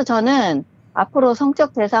 그래서 저는 앞으로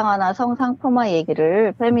성적 대상화나 성상품화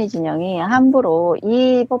얘기를 페미 진영이 함부로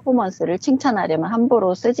이 퍼포먼스를 칭찬하려면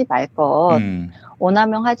함부로 쓰지 말 것,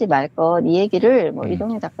 오남용하지 말 것, 이 얘기를 뭐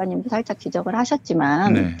이동현 작가님도 살짝 지적을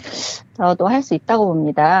하셨지만 저도 할 수 있다고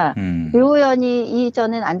봅니다. 류 의원이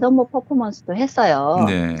이전엔 안전모 퍼포먼스도 했어요.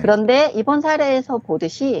 그런데 이번 사례에서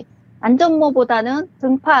보듯이 안전모보다는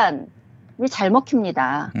등판이 잘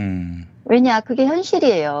먹힙니다. 왜냐, 그게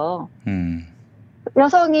현실이에요.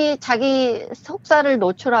 여성이 자기 속살을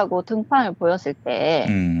노출하고 등판을 보였을 때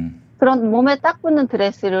그런 몸에 딱 붙는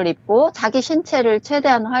드레스를 입고 자기 신체를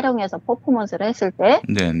최대한 활용해서 퍼포먼스를 했을 때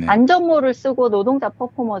안전모를 쓰고 노동자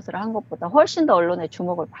퍼포먼스를 한 것보다 훨씬 더 언론의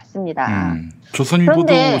주목을 받습니다.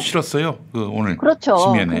 조선일보도 실었어요. 오늘 그렇죠.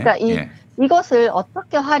 심연에. 그러니까 이것을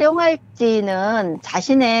어떻게 활용할지는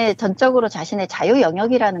전적으로 자신의 자유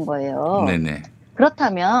영역이라는 거예요.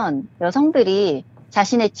 그렇다면 여성들이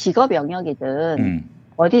자신의 직업 영역이든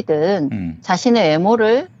어디든 자신의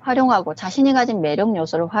외모를 활용하고 자신이 가진 매력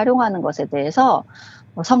요소를 활용하는 것에 대해서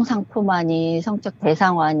뭐 성상품화니 성적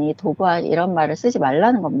대상화니 도구화니 이런 말을 쓰지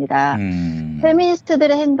말라는 겁니다.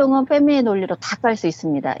 페미니스트들의 행동은 페미의 논리로 다 깔 수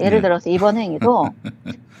있습니다. 예를 들어서 이번 행위도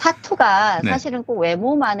타투가 사실은 꼭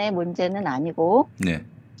외모만의 문제는 아니고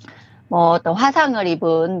뭐 어떤 화상을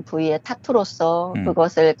입은 부위의 타투로서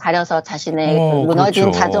그것을 가려서 자신의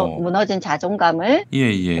무너진 자존감을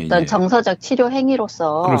어떤 정서적 치료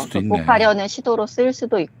행위로서 극복하려는 시도로 쓰일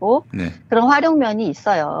수도 있고 그런 활용면이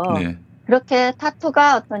있어요. 그렇게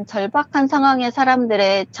타투가 어떤 절박한 상황의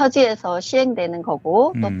사람들의 처지에서 시행되는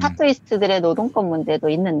거고 또 타투이스트들의 노동권 문제도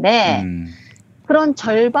있는데 그런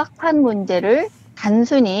절박한 문제를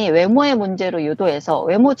단순히 외모의 문제로 유도해서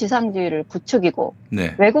외모 지상주의를 부추기고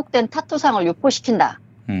네. 왜곡된 타투상을 유포시킨다.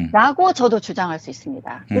 라고 저도 주장할 수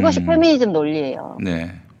있습니다. 이것이 페미니즘 논리예요.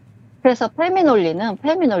 네. 그래서 페미 논리는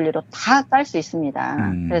페미 논리로 다 깔 수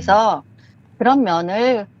있습니다. 그래서 그런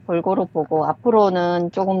면을 골고루 보고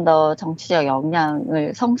앞으로는 조금 더 정치적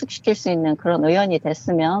역량을 성숙시킬 수 있는 그런 의원이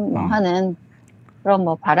됐으면 뭐 하는 그런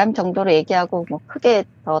뭐 바람 정도로 얘기하고 뭐 크게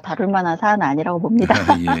더 다룰 만한 사안은 아니라고 봅니다.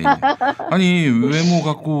 예, 예. 아니 외모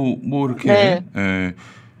갖고 뭐 이렇게 네. 예,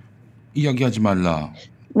 이야기하지 말라.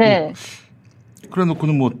 네.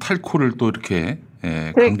 그래놓고는 뭐 탈코를 또 이렇게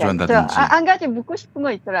강조한다든지. 한 가지 묻고 싶은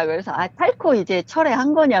거 있더라고요. 그래서 탈코 이제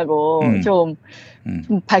철회한 거냐고 좀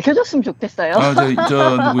밝혀줬으면 좋겠어요.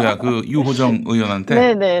 저 누구야 그 유호정 의원한테.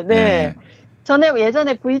 네네네. 네. 전에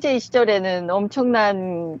예전에 VJ 시절에는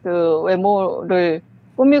엄청난 그 외모를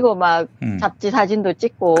꾸미고 막 잡지 사진도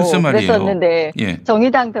찍고 그랬었는데 예.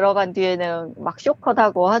 정의당 들어간 뒤에는 막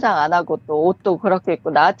쇼컷하고 화장 안 하고 또 옷도 그렇게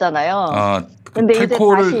입고 나왔잖아요. 근데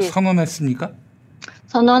탈코를 이제 다시 선언했습니까?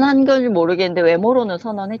 선언한 걸 모르겠는데 외모로는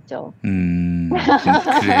선언했죠.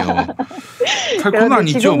 그래요. 탈코는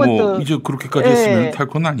아니죠. 뭐 이제 그렇게까지 했으면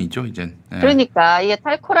탈코는 아니죠. 이젠. 네. 그러니까 이게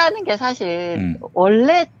탈코라는 게 사실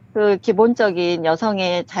원래 그 기본적인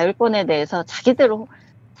여성의 자율권에 대해서 자기들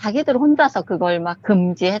혼자서 그걸 막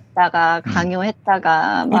금지했다가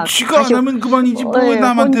강요했다가 막 지가 안 하면 그만이지 뭐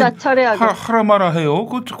남한테 혼자 철회하고 하라 마라 해요.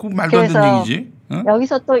 그거 말도 안 되는 얘기지. 응?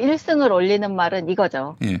 여기서 또 1승을 올리는 말은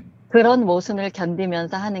이거죠. 예. 그런 모순을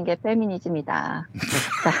견디면서 하는 게 페미니즘이다.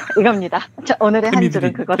 자, 이겁니다. 자, 오늘의 한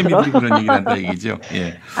줄은 그것으로. 페미들이 그런 얘기를 한다 얘기죠.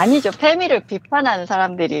 예. 아니죠. 페미를 비판하는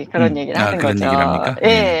사람들이 그런 얘기를 하는 그런 거죠. 얘기를 합니까?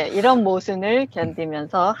 예, 이런 모순을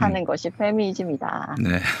견디면서 하는 것이 페미니즘이다.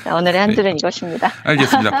 네. 자, 오늘의 한 줄은 이것입니다.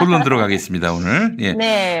 알겠습니다. 본론 들어가겠습니다. 오늘. 예.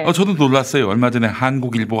 네. 저도 놀랐어요. 얼마 전에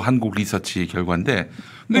한국일보 한국리서치 결과인데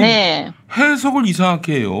네. 해석을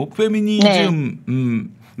이상하게 해요.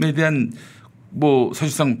 페미니즘에 대한 뭐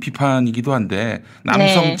사실상 비판이기도 한데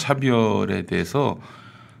남성 차별에 대해서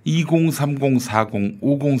 20, 30, 40,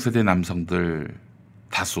 50 세대 남성들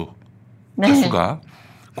다수가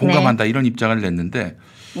공감한다 이런 입장을 냈는데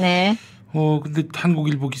근데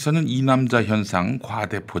한국일보 기사는 이 남자 현상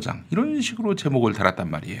과대 포장 이런 식으로 제목을 달았단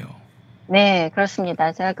말이에요. 네,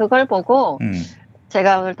 그렇습니다. 제가 그걸 보고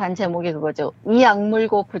제가 오늘 단 제목이 그거죠. 이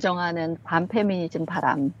악물고 부정하는 반페미니즘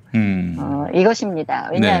바람. 이것입니다.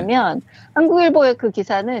 왜냐하면 한국일보의 그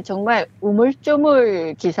기사는 정말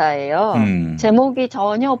우물쭈물 기사예요. 제목이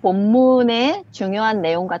전혀 본문의 중요한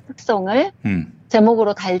내용과 특성을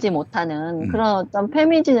제목으로 달지 못하는 그런 어떤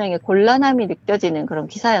페미진영의 곤란함이 느껴지는 그런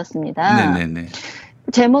기사였습니다. 네네네.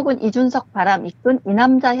 제목은 이준석 바람 이끈 이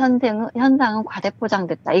남자 현상은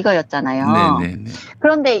과대포장됐다 이거였잖아요. 네네네.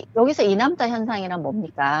 그런데 여기서 이 남자 현상이란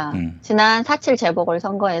뭡니까? 지난 4.7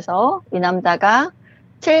 재보궐선거에서 이 남자가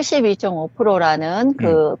 72.5%라는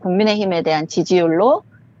그 국민의힘에 대한 지지율로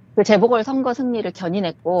그 재보궐선거 승리를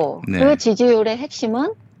견인했고 그 지지율의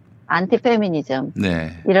핵심은 안티페미니즘,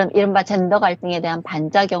 이른바 젠더 갈등에 대한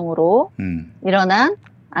반작용으로 일어난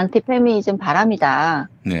안티페미니즘 바람이다.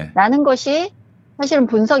 라는 것이 사실은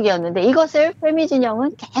분석이었는데 이것을 페미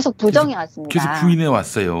진영은 계속 부정해 왔습니다. 계속 부인해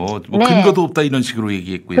왔어요. 뭐 근거도 없다 이런 식으로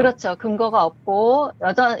얘기했고요. 그렇죠. 근거가 없고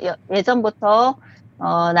예전부터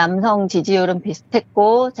남성 지지율은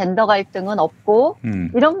비슷했고 젠더 갈등은 없고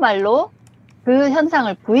이런 말로 그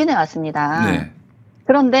현상을 부인해 왔습니다.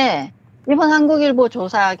 그런데 이번 한국일보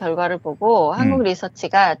조사 결과를 보고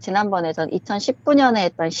한국리서치가 지난번에 전 2019년에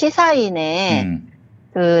했던 시사인의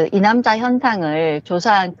그 이 남자 현상을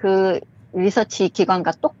조사한 그 리서치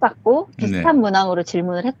기관과 똑같고 비슷한 문항으로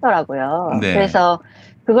질문을 했더라고요. 그래서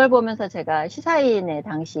그걸 보면서 제가 시사인의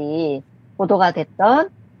당시 보도가 됐던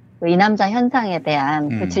그 이 남자 현상에 대한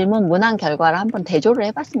그 질문 문항 결과를 한번 대조를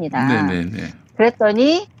해봤습니다.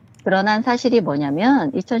 그랬더니 드러난 사실이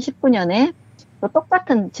뭐냐면 2019년에 또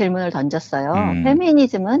똑같은 질문을 던졌어요.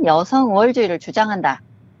 페미니즘은 여성 우월주의를 주장한다.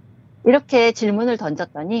 이렇게 질문을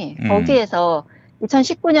던졌더니 거기에서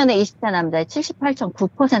 2019년에 20대 남자의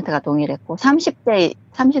 78.9%가 동의를 했고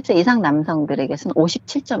 30세 이상 남성들에게서는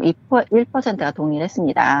 57.1%가 동의를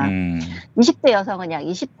했습니다. 20대 여성은 약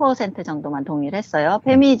 20% 정도만 동의를 했어요.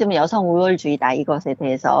 페미니즘은 여성 우월주의다 이것에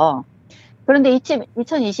대해서. 그런데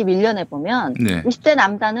 2021년에 보면 20대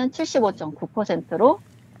남자는 75.9%로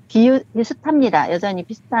비슷합니다. 여전히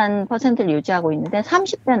비슷한 퍼센트를 유지하고 있는데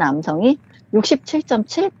 30대 남성이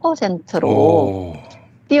 67.7%로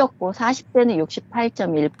뛰었고 40대는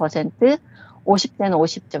 68.1%, 50대는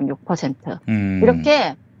 50.6%.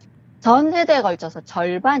 이렇게 전 세대에 걸쳐서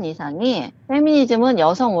절반 이상이 페미니즘은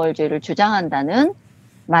여성 우월주의를 주장한다는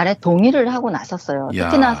말에 동의를 하고 나섰어요. 야.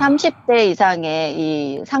 특히나 30대 이상의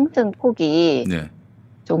이 상승 폭이 네.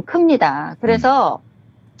 좀 큽니다. 그래서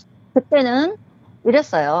그때는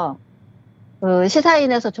이랬어요. 그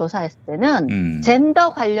시사인에서 조사했을 때는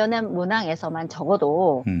젠더 관련한 문항에서만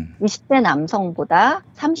적어도 20대 남성보다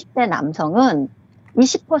 30대 남성은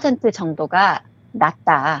 20% 정도가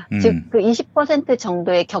낮다. 즉 그 20%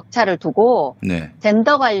 정도의 격차를 두고 네.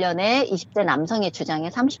 젠더 관련해 20대 남성의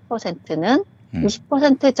주장의 30%는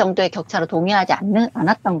 20% 정도의 격차로 동의하지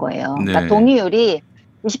않았던 거예요. 네. 그러니까 동의율이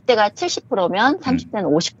 20대가 70%면 30대는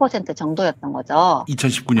 50% 정도였던 거죠.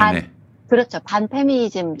 2019년에. 그렇죠.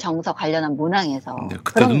 반페미니즘 정서 관련한 문항에서. 네,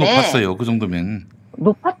 그때도 그런데 높았어요. 그 정도면.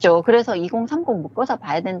 높았죠. 그래서 2030 묶어서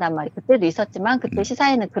봐야 된단 말이 그때도 있었지만 그때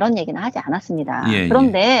시사에는 그런 얘기는 하지 않았습니다. 예,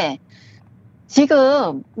 그런데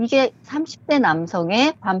지금 이게 30대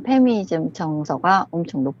남성의 반페미니즘 정서가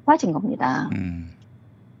엄청 높아진 겁니다.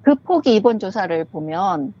 그 폭이 이번 조사를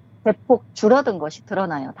보면 대폭 줄어든 것이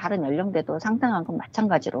드러나요. 다른 연령대도 상당한 건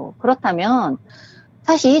마찬가지로. 그렇다면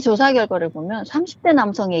사실 이 조사 결과를 보면 30대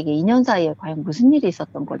남성에게 2년 사이에 과연 무슨 일이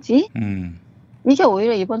있었던 거지? 이게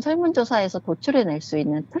오히려 이번 설문조사에서 도출해낼 수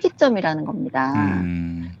있는 특이점이라는 겁니다.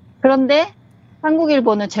 그런데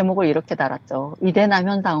한국일보는 제목을 이렇게 달았죠. 이대남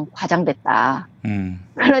현상은 과장됐다.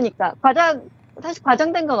 그러니까 사실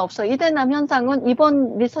과장된 건 없어요. 이대남 현상은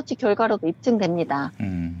이번 리서치 결과로도 입증됩니다.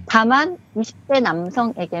 다만 20대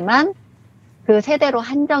남성에게만 그 세대로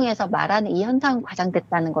한정해서 말하는 이 현상은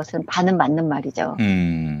과장됐다는 것은 반은 맞는 말이죠.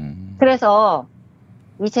 그래서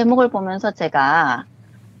이 제목을 보면서 제가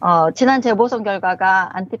지난 재보선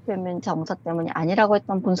결과가 안티페민 정서 때문이 아니라고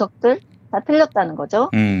했던 분석들 다 틀렸다는 거죠.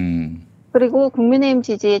 그리고 국민의힘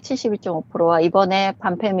지지의 72.5%와 이번에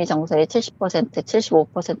반페미 정서의 70%,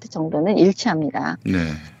 75% 정도는 일치합니다. 네.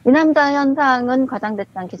 이 남자 현상은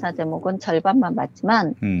과장됐다는 기사 제목은 절반만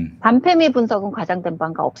맞지만 반페미 분석은 과장된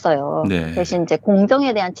바가 없어요. 네. 대신 이제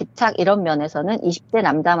공정에 대한 집착 이런 면에서는 20대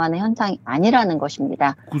남자만의 현상이 아니라는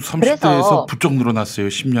것입니다. 그 30대에서 부쩍 늘어났어요.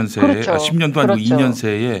 10년 새에. 그렇죠. 10년도 아니고 그렇죠. 2년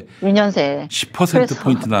새에. 2년 새에.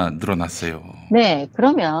 10%포인트나 늘어났어요. 네.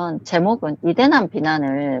 그러면 제목은 이대남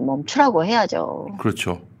비난을 멈추라고 해야죠.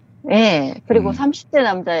 그렇죠. 네. 그리고 30대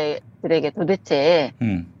남자들에게 도대체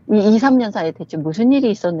이 2, 3년 사이에 대체 무슨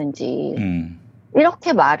일이 있었는지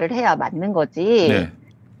이렇게 말을 해야 맞는 거지. 네.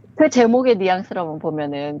 그 제목의 뉘앙스로만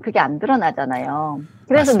보면은 그게 안 드러나잖아요.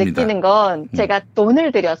 그래서 맞습니다. 느끼는 건 제가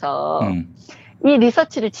돈을 들여서 이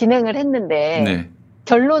리서치를 진행을 했는데 네.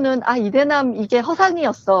 결론은 이대남 이게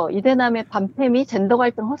허상이었어. 이대남의 반페미 젠더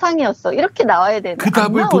갈등 허상이었어. 이렇게 나와야 되는데 그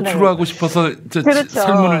답을 도출하고 싶어서 그렇죠.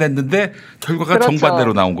 설문을 냈는데 결과가 그렇죠.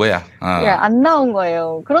 정반대로 나온 거야. 예, 안 나온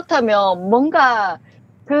거예요. 그렇다면 뭔가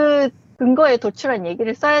그 근거에 도출한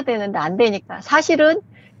얘기를 써야 되는데 안 되니까 사실은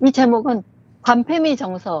이 제목은 반페미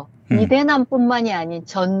정서 이대남뿐만이 아닌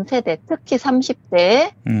전 세대 특히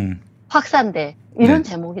 30대 확산돼 이런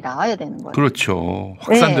제목이 나와야 되는 거예요. 그렇죠.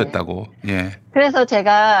 확산됐다고. 네. 예. 그래서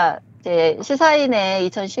제가 이제 시사인의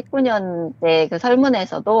 2019년대 그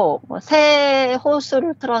설문에서도 새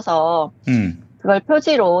호수를 틀어서 그걸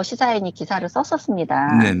표지로 시사인이 기사를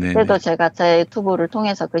썼었습니다. 네네. 그래도 제가 제 유튜브를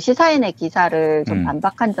통해서 그 시사인의 기사를 좀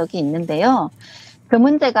반박한 적이 있는데요. 그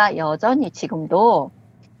문제가 여전히 지금도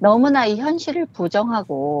너무나 이 현실을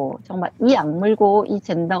부정하고 정말 이 악물고 이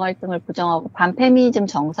젠더 갈등을 부정하고 반페미니즘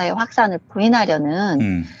정서의 확산을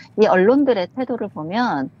부인하려는 이 언론들의 태도를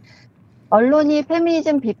보면 언론이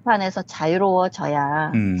페미니즘 비판에서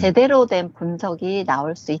자유로워져야 제대로 된 분석이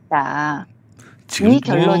나올 수 있다. 이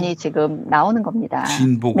결론이 지금 나오는 겁니다.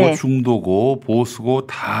 진보고 네. 중도고 보수고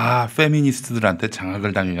다 페미니스트들한테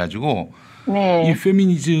장악을 당해가지고 네. 이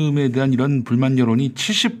페미니즘에 대한 이런 불만 여론이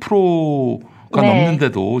 70%가 네.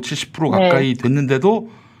 넘는데도 70% 가까이 됐는데도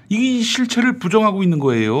이 실체를 부정하고 있는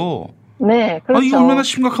거예요. 네, 그렇죠. 이게 얼마나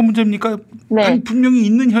심각한 문제입니까? 네. 아니, 분명히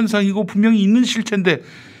있는 현상이고 분명히 있는 실체인데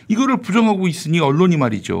이거를 부정하고 있으니 언론이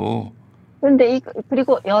말이죠. 그런데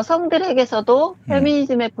그리고 여성들에게서도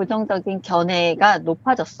페미니즘의 부정적인 견해가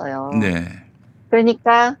높아졌어요. 네.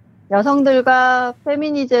 그러니까 여성들과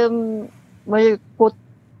페미니즘을 곧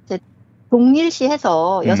이제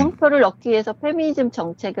동일시해서 여성표를 얻기 위해서 페미니즘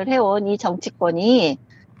정책을 해온 이 정치권이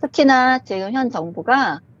특히나 지금 현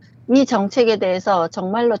정부가 이 정책에 대해서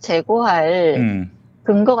정말로 재고할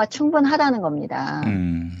근거가 충분하다는 겁니다.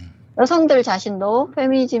 여성들 자신도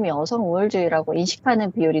페미니즘이 여성 우월주의라고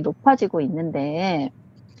인식하는 비율이 높아지고 있는데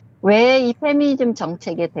왜 이 페미니즘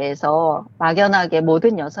정책에 대해서 막연하게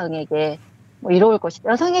모든 여성에게 이로울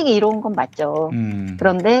것이다. 여성에게 이로운 건 맞죠.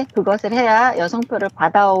 그런데 그것을 해야 여성표를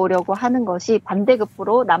받아오려고 하는 것이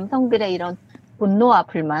반대급부로 남성들의 이런 분노와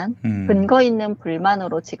불만, 근거 있는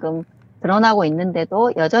불만으로 지금 드러나고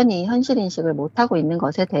있는데도 여전히 현실 인식을 못하고 있는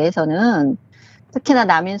것에 대해서는 특히나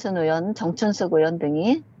남인순 의원, 정춘숙 의원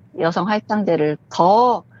등이 여성 할당제를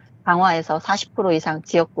더 강화해서 40% 이상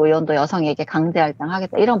지역구 의원도 여성에게 강제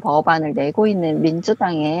할당하겠다 이런 법안을 내고 있는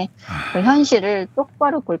민주당의 그 현실을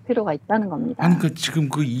똑바로 볼 필요가 있다는 겁니다. 아니 지금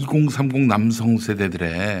그 2030 남성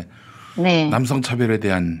세대들의 네. 남성 차별에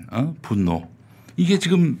대한 분노 이게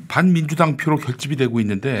지금 반민주당 표로 결집이 되고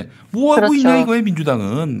있는데 뭐 하고 그렇죠. 있냐 이거예요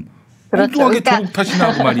민주당은. 그렇죠. 엉뚱하게 그러니까 조국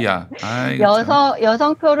탓이나고 말이야.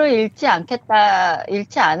 여성표를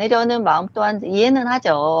잃지 않으려는 마음 또한 이해는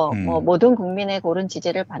하죠. 뭐 모든 국민의 고른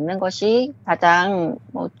지지를 받는 것이 가장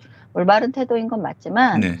뭐 올바른 태도인 건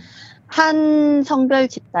맞지만 네. 한 성별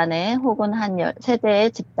집단에 혹은 한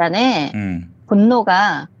세대의 집단에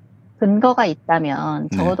분노가 근거가 있다면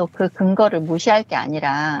적어도 그 근거를 무시할 게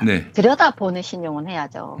아니라 들여다보는 신용은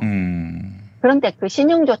해야죠. 그런데 그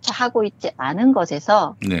신용조차 하고 있지 않은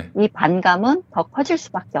것에서 이 반감은 더 커질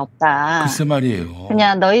수밖에 없다. 글쎄 말이에요.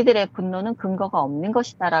 그냥 너희들의 분노는 근거가 없는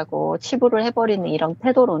것이다라고 치부를 해버리는 이런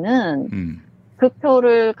태도로는 그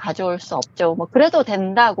표를 가져올 수 없죠. 뭐 그래도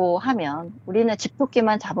된다고 하면 우리는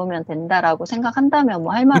집토끼만 잡으면 된다라고 생각한다면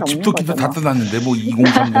뭐 할 말 없는 거죠. 집토끼도 다 떠났는데 뭐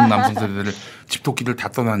 2030 남성 세대들 집토끼들 다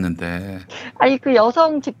떠났는데. 아니 그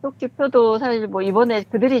여성 집토끼 표도 사실 뭐 이번에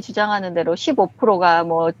그들이 주장하는 대로 15%가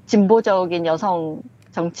뭐 진보적인 여성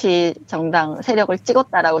정치 정당 세력을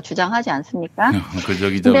찍었다라고 주장하지 않습니까?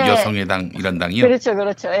 저 여성의 당 이런 당이요? 그렇죠.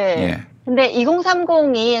 예. 근데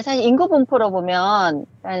 2030이 사실 인구 분포로 보면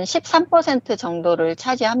한 13% 정도를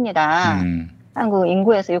차지합니다. 한국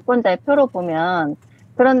인구에서 유권자의 표로 보면.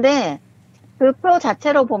 그런데 그 표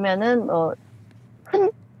자체로 보면은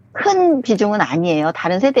큰 비중은 아니에요.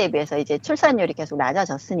 다른 세대에 비해서 이제 출산율이 계속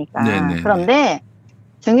낮아졌으니까. 네네. 그런데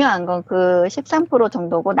중요한 건 그 13%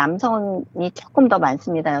 정도고 남성이 조금 더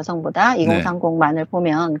많습니다. 여성보다 2030만을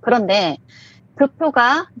보면. 그런데 그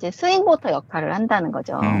표가 이제 스윙 보터 역할을 한다는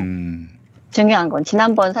거죠. 중요한 건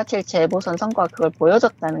지난번 4.7 재보선 선거가 그걸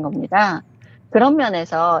보여줬다는 겁니다. 그런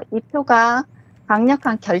면에서 이 표가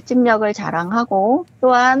강력한 결집력을 자랑하고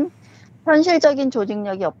또한 현실적인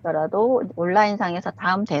조직력이 없더라도 온라인상에서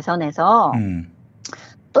다음 대선에서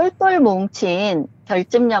똘똘 뭉친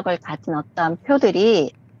결집력을 가진 어떠한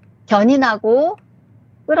표들이 견인하고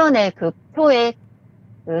끌어낼 그 표의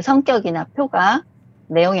그 성격이나 표가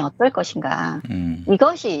내용이 어떨 것인가.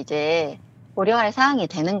 이것이 이제 고려할 사항이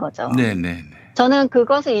되는 거죠. 네네. 저는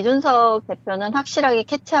그것을 이준석 대표는 확실하게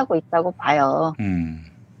캐치하고 있다고 봐요.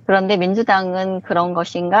 그런데 민주당은 그런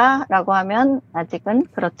것인가? 라고 하면 아직은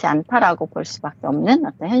그렇지 않다라고 볼 수밖에 없는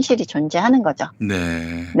어떤 현실이 존재하는 거죠.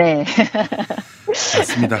 네.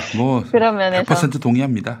 맞습니다. 뭐 그런 면에서 100%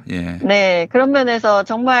 동의합니다. 예. 네, 그런 면에서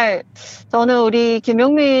정말 저는 우리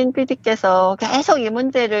김용민 PD께서 계속 이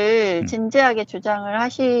문제를 진지하게 주장을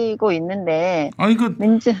하시고 있는데 아니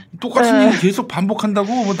똑같은 얘기 계속 반복한다고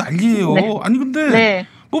뭐 난리예요. 네. 아니 근데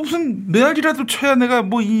뭐 무슨 메아리라도 쳐야 내가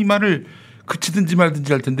뭐 이 말을 그치든지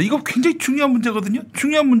말든지 할 텐데 이거 굉장히 중요한 문제거든요.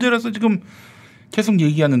 중요한 문제라서 지금 계속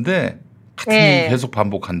얘기하는데 같은 얘기 계속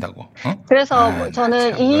반복한다고. 그래서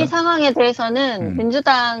저는 이 상황에 대해서는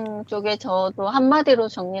민주당 쪽에 저도 한마디로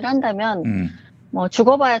정리를 한다면 뭐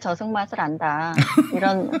죽어봐야 저승 맛을 안다.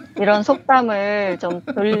 이런 속담을 좀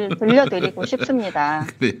들려드리고 싶습니다.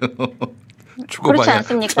 그래요. 그렇지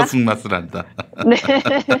않습니까? 저승 맛을 안다. 네.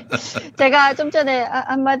 제가 좀 전에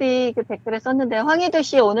한마디 그 댓글에 썼는데 황희두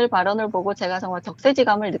씨 오늘 발언을 보고 제가 정말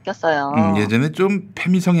격세지감을 느꼈어요. 예전에 좀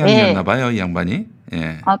페미 성향이었나 봐요, 이 양반이.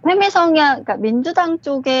 예. 페미 성향, 그러니까 민주당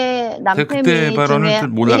쪽에 남페미 그때 발언을 중에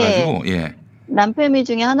좀 몰라가지고. 남페미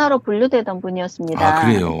중에 하나로 분류되던 분이었습니다. 아,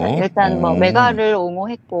 그래요? 일단 뭐 메가를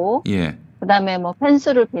옹호했고, 그다음에 뭐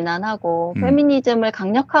펜스를 비난하고 페미니즘을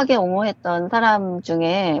강력하게 옹호했던 사람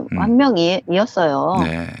중에 한 명이었어요.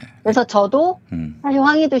 그래서 저도 사실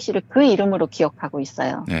황희두 씨를 그 이름으로 기억하고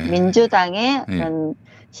있어요. 민주당의 어떤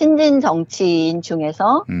신진 정치인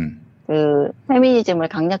중에서 그 페미니즘을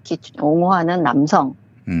강력히 옹호하는 남성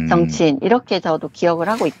정치인 이렇게 저도 기억을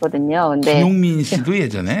하고 있거든요. 근데 김용민 씨도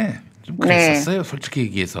예전에 좀 그랬었어요. 솔직히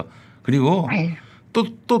얘기해서. 그리고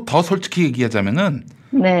또 더 솔직히 얘기하자면은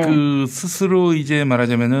그 스스로 이제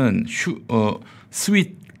말하자면은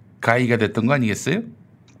스윗 가이가 됐던 거 아니겠어요?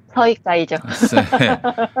 서익 가이죠.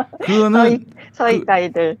 그거는 서익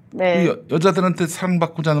가이들. 그 여자들한테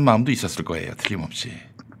사랑받고자 하는 마음도 있었을 거예요. 틀림없이.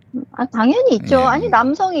 당연히 있죠. 아니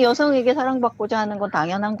남성이 여성에게 사랑받고자 하는 건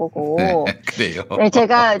당연한 거고. 그래요.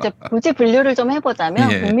 제가 이제 굳이 분류를 좀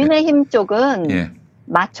해보자면 국민의힘 쪽은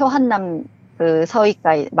마초 한남 그 서익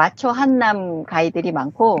가이, 마초 한남 가이들이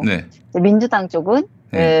많고 민주당 쪽은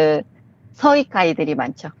그 서익가이들이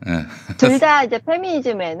많죠. 네. 둘 다 이제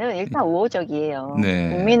페미니즘에는 일단 우호적이에요. 네.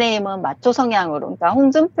 국민의힘은 마초 성향으로, 그러니까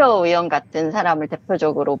홍준표 의원 같은 사람을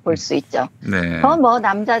대표적으로 볼 수 있죠. 네. 더 뭐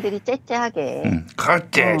남자들이 째째하게.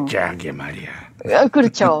 째째하게 말이야.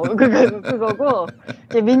 그렇죠. 그거고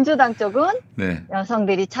이제 민주당 쪽은 네.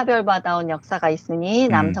 여성들이 차별받아온 역사가 있으니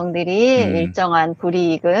남성들이 일정한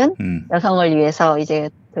불이익은 여성을 위해서 이제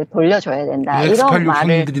돌려줘야 된다. 이런 X86 말을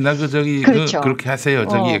형님들이나 그렇죠. 그렇게 하세요.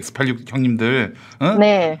 저기 X86 형님들.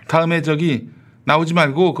 네. 다음에 저기 나오지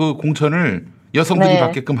말고 그 공천을 여성들이 네.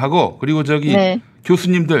 받게끔 하고 그리고 저기 네.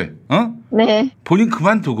 교수님들 네. 본인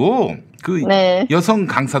그만두고 그 네. 여성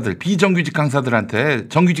강사들 비정규직 강사들한테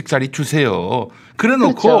정규직 자리 주세요.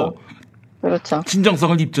 그래놓고 그렇죠.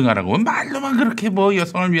 진정성을 입증하라고 말로만 그렇게 뭐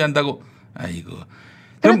여성을 위한다고 아이고.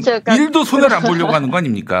 그렇죠. 그러니까 일도 손을 안 보려고 하는 거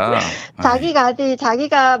아닙니까?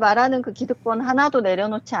 자기가 말하는 그 기득권 하나도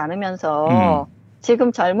내려놓지 않으면서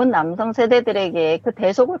지금 젊은 남성 세대들에게 그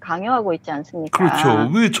대속을 강요하고 있지 않습니까?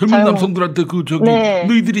 그렇죠. 왜 젊은 남성들한테 네.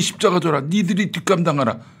 너희들이 십자가 져라, 니들이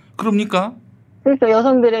뒷감당하라. 그럽니까? 그러니까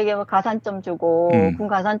여성들에게 뭐 가산점 주고 군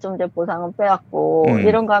가산점제 보상은 빼앗고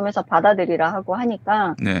이런 거 하면서 받아들이라 하고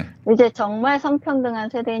하니까 네. 이제 정말 성평등한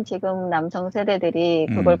세대인 지금 남성 세대들이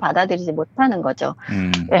그걸 받아들이지 못하는 거죠.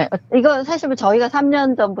 네, 이거 사실 저희가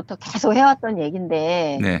 3년 전부터 계속 해왔던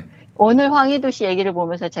얘기인데 네. 오늘 황희두 씨 얘기를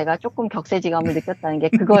보면서 제가 조금 격세지감을 느꼈다는 게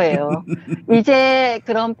그거예요. 이제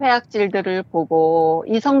그런 폐악질들을 보고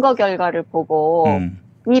이 선거 결과를 보고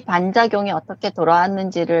이 반작용이 어떻게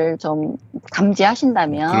돌아왔는지를 좀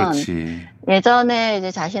감지하신다면 그렇지. 예전에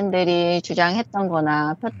이제 자신들이 주장했던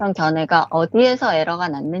거나 폈던 견해가 어디에서 에러가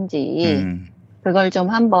났는지 그걸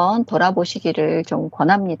좀 한번 돌아보시기를 좀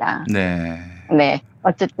권합니다. 네. 네.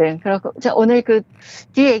 어쨌든 그렇고 오늘 그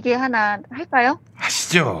뒤 얘기 하나 할까요?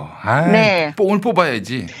 하시죠. 네. 뽕을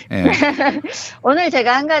뽑아야지. 네. 오늘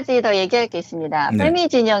제가 한 가지 더 얘기할 게 있습니다. 네. 페미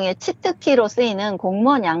진영의 치트키로 쓰이는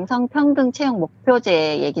공무원 양성 평등 채용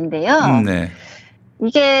목표제 얘기인데요. 네.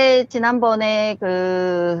 이게 지난번에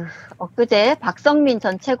엊그제 박성민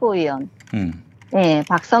전 최고위원, 네,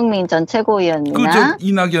 박성민 전 최고위원이나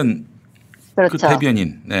이낙연 그렇죠. 그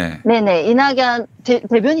대변인. 네. 네네. 이낙연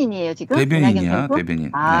대변인이에요 지금? 대변인이야. 대변인.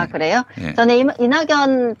 아 네. 그래요? 네. 저는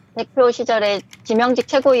이낙연 대표 시절에 지명직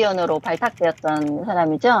최고위원으로 발탁되었던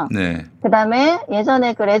사람이죠. 네. 그다음에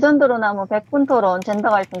예전에 그 레전드로 남은 100분 토론 젠더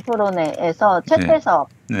갈등 토론회에서 최태섭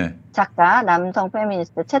작가, 남성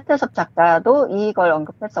페미니스트 최태섭 작가도 이걸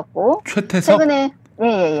언급했었고 최태섭? 최근에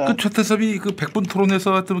예. 그 최태섭이 그 100분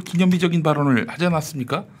토론에서 어떤 기념비적인 발언을 하지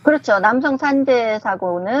않았습니까? 그렇죠. 남성 산재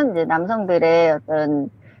사고는 이제 남성들의 어떤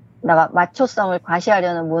마초성을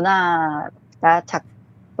과시하려는 문화가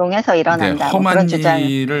작동해서 일어난다. 험한 그런 주장.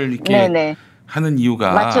 일을 이렇게 하는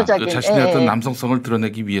이유가 그 자신의 어떤 남성성을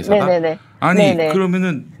드러내기 위해서다. 아니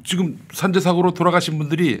그러면은 지금 산재 사고로 돌아가신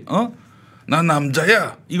분들이 나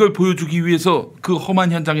남자야 이걸 보여주기 위해서 그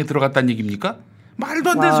험한 현장에 들어갔다는 얘기입니까? 말도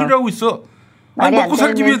안 되는 소리 하고 있어. 아니, 먹고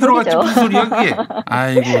살기 위해 들어갔지 무슨 소리야 그게.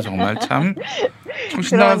 아이고 정말 참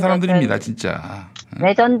정신 나간 사람들입니다 진짜.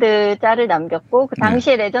 레전드 짤을 남겼고 그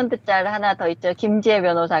당시에 레전드 짤 하나 더 있죠. 김지혜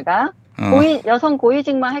변호사가 여성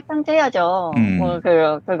고위직만 할당제야죠.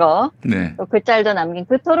 그거. 네. 그 짤도 남긴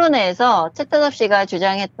그 토론회에서 최태섭 씨가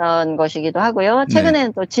주장했던 것이기도 하고요.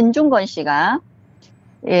 최근에는 또 진중권 씨가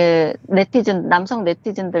남성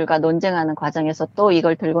네티즌들과 논쟁하는 과정에서 또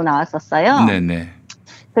이걸 들고 나왔었어요. 네네.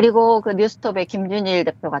 그리고 그 뉴스톱의 김준일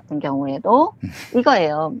대표 같은 경우에도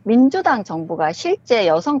이거예요. 민주당 정부가 실제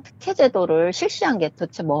여성 특혜 제도를 실시한 게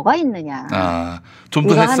도대체 뭐가 있느냐. 좀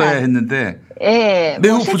더 했어야 했는데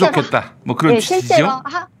매우 부족했다. 뭐 그런 취지죠.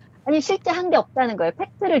 실제 한 게 없다는 거예요.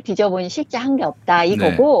 팩트를 뒤져보니 실제 한 게 없다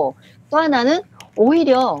이거고 또 하나는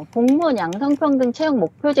오히려 공무원 양성평등 채용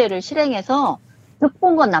목표제를 실행해서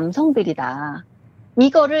득본 건 남성들이다.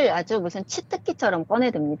 이거를 아주 무슨 치트키처럼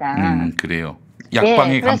꺼내듭니다. 그래요.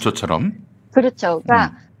 약방의 감초처럼. 그렇죠.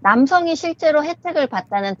 그러니까 남성이 실제로 혜택을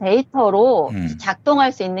받다는 데이터로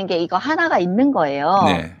작동할 수 있는 게 이거 하나가 있는 거예요.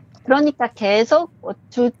 네. 그러니까 계속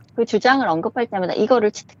그 주장을 언급할 때마다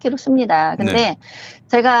이거를 치트키로 씁니다. 근데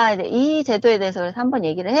제가 이 제도에 대해서 그래서 한번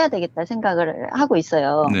얘기를 해야 되겠다 생각을 하고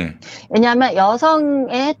있어요. 왜냐하면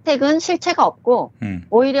여성의 혜택은 실체가 없고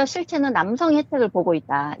오히려 실체는 남성의 혜택을 보고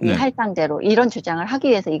있다. 이 할당제로 이런 주장을 하기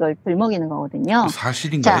위해서 이걸 들먹이는 거거든요.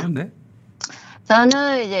 사실인가요? 근데?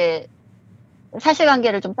 저는 이제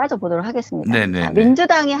사실관계를 좀 따져보도록 하겠습니다. 네네. 자,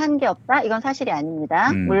 민주당이 한 게 없다? 이건 사실이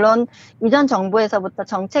아닙니다. 물론 이전 정부에서부터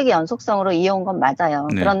정책의 연속성으로 이어온 건 맞아요.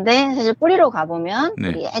 네. 그런데 사실 뿌리로 가보면 네.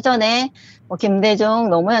 우리 예전에 뭐 김대중,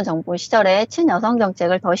 노무현 정부 시절에 친여성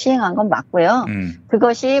정책을 더 시행한 건 맞고요.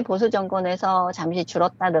 그것이 보수 정권에서 잠시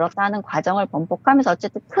줄었다 늘었다 하는 과정을 번복하면서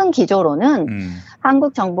어쨌든 큰 기조로는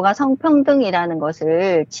한국 정부가 성평등이라는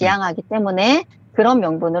것을 지향하기 때문에 그런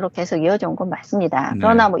명분으로 계속 이어져 온 건 맞습니다.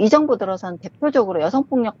 그러나 뭐 이 정부 들어선 대표적으로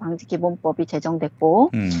여성폭력 방지 기본법이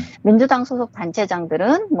제정됐고 민주당 소속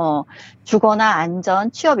단체장들은 뭐 주거나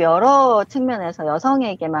안전, 취업 여러 측면에서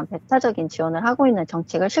여성에게만 배타적인 지원을 하고 있는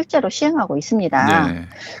정책을 실제로 시행하고 있습니다.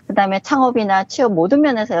 그다음에 창업이나 취업 모든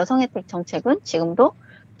면에서 여성 혜택 정책은 지금도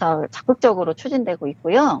더 적극적으로 추진되고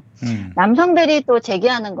있고요. 남성들이 또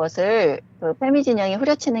제기하는 것을 그 페미 진영이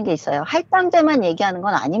후려치는 게 있어요. 할당제만 얘기하는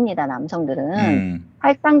건 아닙니다. 남성들은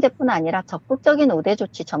할당제뿐 아니라 적극적인 우대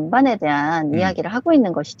조치 전반에 대한 이야기를 하고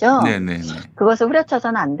있는 것이죠. 네네. 그것을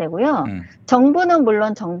후려쳐서는 안 되고요. 정부는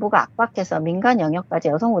물론 정부가 압박해서 민간 영역까지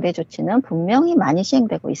여성 우대 조치는 분명히 많이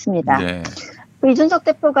시행되고 있습니다. 네. 그 이준석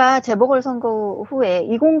대표가 재보궐선거 후에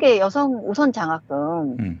이공계 여성 우선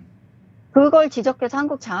장학금 그걸 지적해서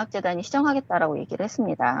한국장학재단이 시정하겠다라고 얘기를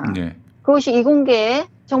했습니다. 네. 그것이 이공계에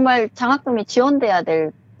정말 장학금이 지원돼야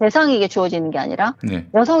될 대상에게 주어지는 게 아니라 네.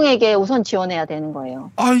 여성에게 우선 지원해야 되는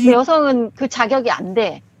거예요. 아, 근데 여성은 그 자격이 안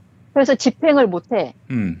돼. 그래서 집행을 못 해.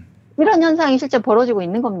 이런 현상이 실제 벌어지고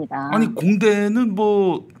있는 겁니다. 아니 공대는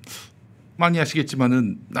뭐 많이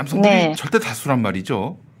아시겠지만은 남성들이 네. 절대 다수란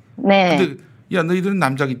말이죠. 네. 근데 야 너희들은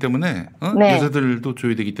남자기 때문에 네. 여자들도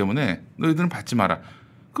줘야 되기 때문에 너희들은 받지 마라.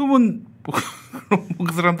 그러면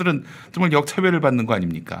그 사람들은 정말 역차별을 받는 거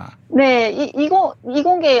아닙니까? 네,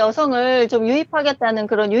 이공계 여성을 좀 유입하겠다는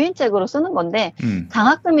그런 유인책으로 쓰는 건데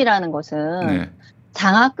장학금이라는 것은 네.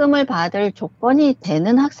 장학금을 받을 조건이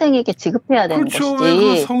되는 학생에게 지급해야 되는 그렇죠. 것이지.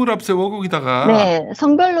 왜 그 성을 앞세워 거기다가. 네,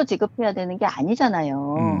 성별로 지급해야 되는 게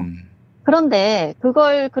아니잖아요. 그런데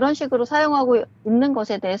그걸 그런 식으로 사용하고 있는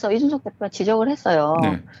것에 대해서 이준석 대표가 지적을 했어요.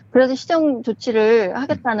 네. 그래서 시정 조치를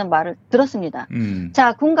하겠다는 말을 들었습니다.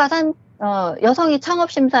 자, 군 가산 여성이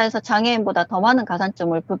창업심사에서 장애인보다 더 많은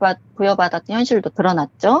가산점을 부여받았던 현실도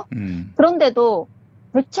드러났죠. 그런데도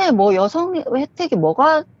대체 뭐 여성 혜택이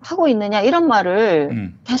뭐가 하고 있느냐 이런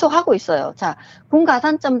말을 계속 하고 있어요. 자, 군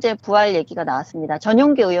가산점제 부활 얘기가 나왔습니다.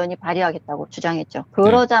 전용기 의원이 발의하겠다고 주장했죠.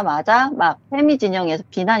 그러자마자 막 페미 진영에서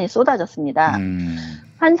비난이 쏟아졌습니다.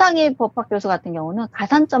 한상희 법학 교수 같은 경우는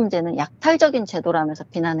가산점제는 약탈적인 제도라면서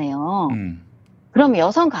비난해요. 그럼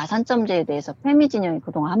여성 가산점제에 대해서 페미 진영이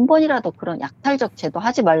그동안 한 번이라도 그런 약탈적 제도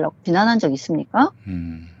하지 말라고 비난한 적 있습니까?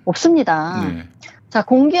 없습니다. 네. 자,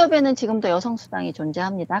 공기업에는 지금도 여성 수당이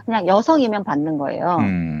존재합니다. 그냥 여성이면 받는 거예요.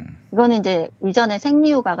 이거는 이제 이전에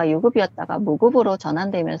생리휴가가 유급이었다가 무급으로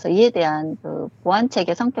전환되면서 이에 대한 그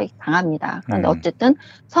보완책의 성격이 강합니다. 그런데 어쨌든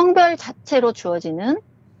성별 자체로 주어지는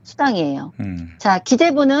수당이에요. 자,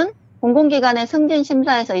 기재부는 공공기관의 승진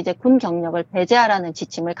심사에서 이제 군 경력을 배제하라는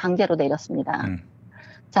지침을 강제로 내렸습니다.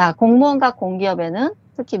 자, 공무원과 공기업에는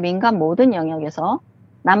특히 민간 모든 영역에서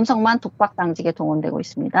남성만 독박 당직에 동원되고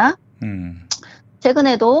있습니다.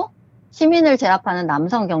 최근에도 시민을 제압하는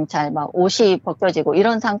남성 경찰 막 옷이 벗겨지고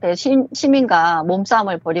이런 상태의 시민과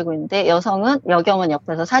몸싸움을 벌이고 있는데 여경은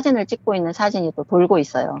옆에서 사진을 찍고 있는 사진이 또 돌고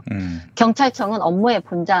있어요. 경찰청은 업무의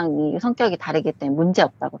분장이 성격이 다르기 때문에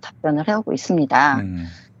문제없다고 답변을 해오고 있습니다.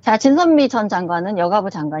 자, 진선미 전 장관은 여가부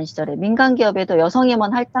장관 시절에 민간 기업에도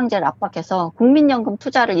여성임원 할당제를 압박해서 국민연금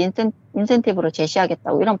투자를 인센티브로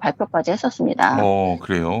제시하겠다고 이런 발표까지 했었습니다.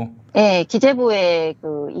 그래요? 네, 기재부의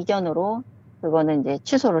그 이견으로 그거는 이제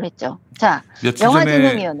취소를 했죠. 자, 며칠 전에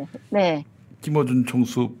영화진흥위원회. 네. 김어준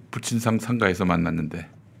총수 부친상 상가에서 만났는데.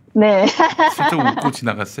 네. 슬쩍 웃고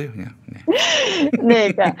지나갔어요, 그냥.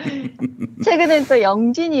 네, 그러니까 최근엔 또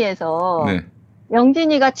영진이에서 네.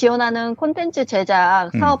 영진이가 지원하는 콘텐츠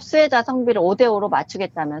제작 사업 수혜자 성비를 5대5로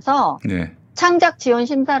맞추겠다면서 네. 창작 지원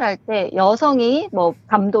심사를 할 때 여성이 뭐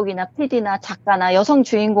감독이나 PD나 작가나 여성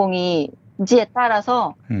주인공인지에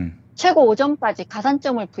따라서 최고 5점까지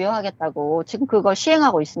가산점을 부여하겠다고 지금 그걸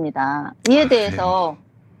시행하고 있습니다. 이에 대해서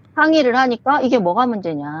항의를 하니까 이게 뭐가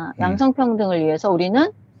문제냐. 양성평등을 위해서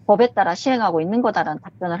우리는 법에 따라 시행하고 있는 거다라는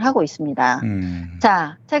답변을 하고 있습니다.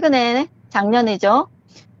 자, 최근에 작년이죠.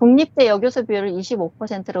 국립대 여교수 비율을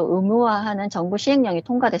 25%로 의무화하는 정부 시행령이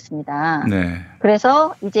통과됐습니다. 네.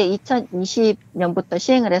 그래서 이제 2020년부터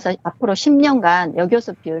시행을 해서 앞으로 10년간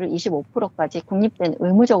여교수 비율을 25%까지 국립대는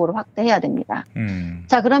의무적으로 확대해야 됩니다.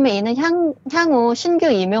 자, 그러면 이는 향후 신규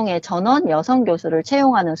임용의 전원 여성 교수를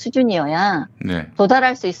채용하는 수준이어야 네.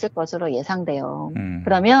 도달할 수 있을 것으로 예상돼요.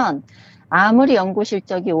 그러면 아무리 연구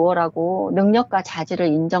실적이 우월하고 능력과 자질을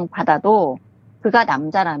인정받아도 그가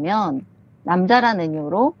남자라면 남자라는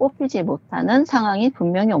이유로 뽑히지 못하는 상황이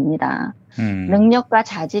분명히 옵니다. 능력과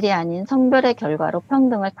자질이 아닌 성별의 결과로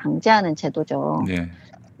평등을 강제하는 제도죠. 네.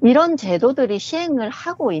 이런 제도들이 시행을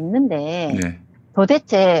하고 있는데 네.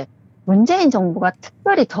 도대체 문재인 정부가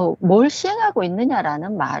특별히 더 뭘 시행하고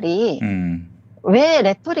있느냐라는 말이 왜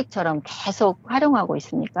레토릭처럼 계속 활용하고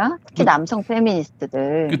있습니까? 특히 남성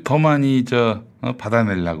페미니스트들. 더 많이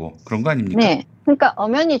받아내려고 그런 거 아닙니까? 네. 그러니까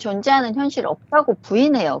엄연히 존재하는 현실 없다고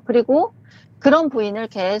부인해요. 그리고 그런 부인을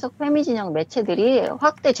계속 페미진영 매체들이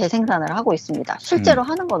확대 재생산을 하고 있습니다. 실제로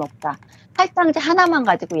하는 건 없다. 할당제 하나만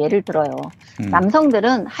가지고 예를 들어요.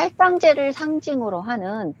 남성들은 할당제를 상징으로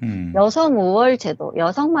하는 여성 우월 제도,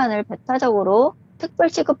 여성만을 배타적으로 특별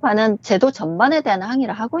취급하는 제도 전반에 대한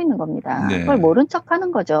항의를 하고 있는 겁니다. 네. 그걸 모른 척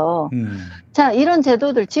하는 거죠. 자, 이런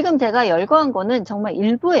제도들 지금 제가 열거한 거는 정말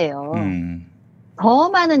일부예요. 더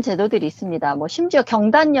많은 제도들이 있습니다. 뭐 심지어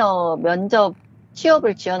경단녀 면접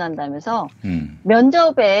취업을 지원한다면서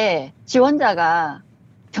면접에 지원자가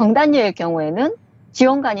경단녀의 경우에는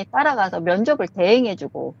지원관이 따라가서 면접을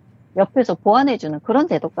대행해주고 옆에서 보완해주는 그런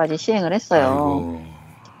제도까지 시행을 했어요.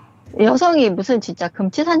 아이고. 여성이 무슨 진짜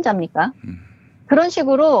금치산자입니까? 그런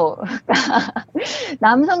식으로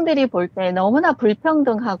남성들이 볼 때 너무나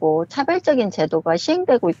불평등하고 차별적인 제도가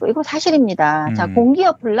시행되고 있고 이거 사실입니다. 자,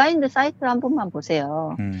 공기업 블라인드 사이트 한 번만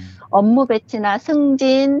보세요. 업무 배치나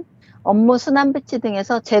승진, 업무 순환 배치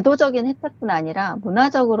등에서 제도적인 혜택뿐 아니라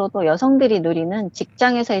문화적으로도 여성들이 누리는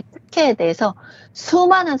직장에서의 특혜에 대해서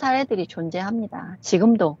수많은 사례들이 존재합니다.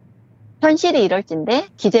 지금도. 현실이 이럴진데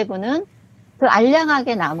기재부는 그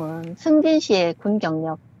알량하게 남은 승진 시의 군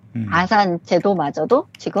경력 가산 제도마저도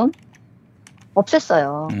지금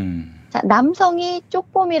없앴어요. 자, 남성이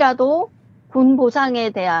조금이라도 군 보상에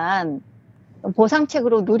대한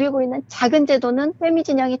보상책으로 누리고 있는 작은 제도는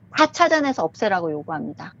페미진영이 다 찾아내서 없애라고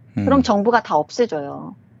요구합니다. 그럼 정부가 다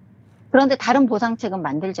없애줘요. 그런데 다른 보상책은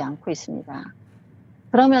만들지 않고 있습니다.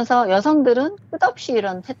 그러면서 여성들은 끝없이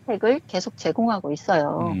이런 혜택을 계속 제공하고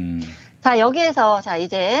있어요. 자, 여기에서 자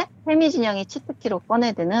이제 페미진영이 치트키로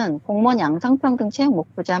꺼내드는 공무원 양성평등 채용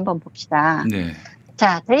목표제 한번 봅시다. 네.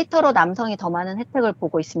 자, 데이터로 남성이 더 많은 혜택을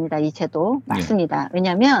보고 있습니다. 이 제도. 맞습니다.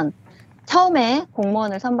 왜냐하면 처음에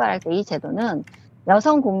공무원을 선발할 때 이 제도는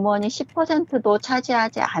여성 공무원이 10%도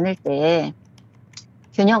차지하지 않을 때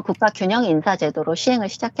국가 균형 인사 제도로 시행을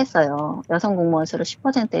시작했어요. 여성 공무원 수를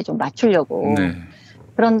 10%에 좀 맞추려고. 네.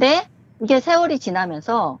 그런데 이게 세월이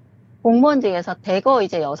지나면서 공무원직에서 대거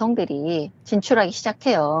이제 여성들이 진출하기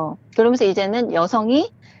시작해요. 그러면서 이제는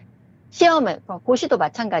여성이 시험을, 고시도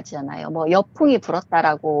마찬가지잖아요. 뭐 여풍이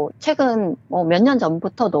불었다라고 최근 뭐 몇 년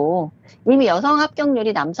전부터도 이미 여성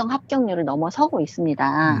합격률이 남성 합격률을 넘어서고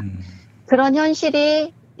있습니다. 그런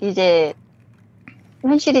현실이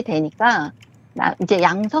현실이 되니까 이제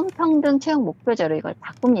양성평등 채용 목표제로 이걸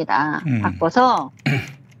바꿉니다. 바꿔서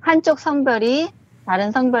한쪽 성별이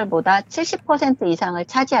다른 성별보다 70% 이상을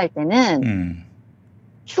차지할 때는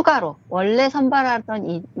추가로 원래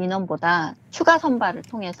선발하던 인원보다 추가 선발을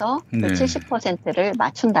통해서 그 70%를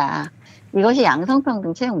맞춘다. 이것이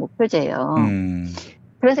양성평등 채용 목표제예요.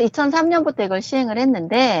 그래서 2003년부터 이걸 시행을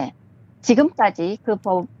했는데 지금까지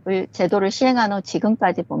그 제도를 시행한 후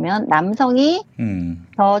지금까지 보면 남성이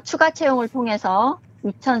더 추가 채용을 통해서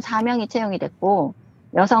 2,004명이 채용이 됐고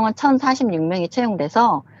여성은 1,046명이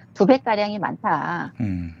채용돼서 2배가량이 많다.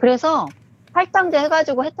 그래서 할당제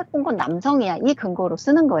해가지고 혜택 본 건 남성이야. 이 근거로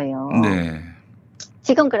쓰는 거예요. 네.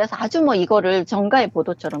 지금 그래서 아주 뭐 이거를 정가의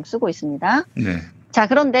보도처럼 쓰고 있습니다. 네. 자,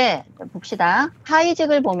 그런데 봅시다.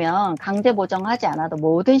 하위직을 보면 강제 보정하지 않아도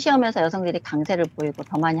모든 시험에서 여성들이 강세를 보이고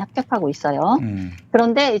더 많이 합격하고 있어요.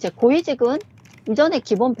 그런데 이제 고위직은 이전에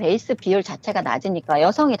기본 베이스 비율 자체가 낮으니까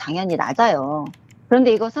여성이 당연히 낮아요.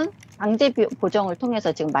 그런데 이것은 강제 보정을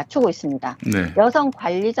통해서 지금 맞추고 있습니다. 네. 여성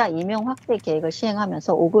관리자 임용 확대 계획을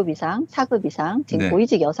시행하면서 5급 이상, 4급 이상 지금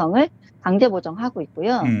고위직 여성을 강제 보정하고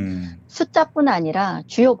있고요. 숫자뿐 아니라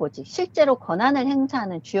주요 보직, 실제로 권한을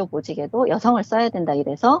행사하는 주요 보직에도 여성을 써야 된다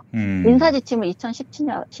이래서 인사지침을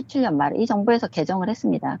 2017년 말에 이 정부에서 개정을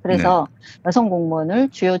했습니다. 그래서 여성 공무원을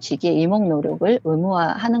주요 직위의 임용 노력을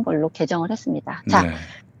의무화하는 걸로 개정을 했습니다. 자,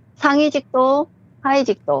 상위직도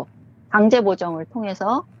하위직도 강제 보정을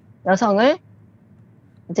통해서 여성을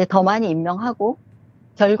이제 더 많이 임명하고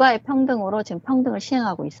결과의 평등으로 지금 평등을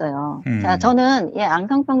시행하고 있어요. 자, 저는 이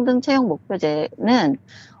양성평등 채용 목표제는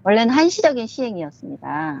원래는 한시적인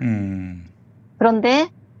시행이었습니다. 그런데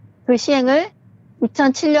그 시행을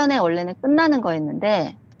 2007년에 원래는 끝나는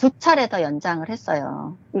거였는데 2차례 더 연장을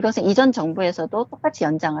했어요. 이것은 이전 정부에서도 똑같이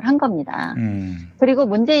연장을 한 겁니다. 그리고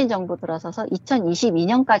문재인 정부 들어서서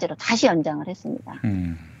 2022년까지로 다시 연장을 했습니다.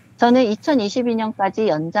 저는 2022년까지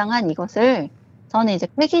연장한 이것을 저는 이제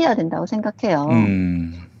폐기해야 된다고 생각해요.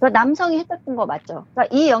 그러니까 남성이 혜택 본 거 맞죠?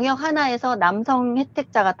 그러니까 이 영역 하나에서 남성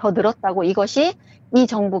혜택자가 더 늘었다고 이것이 이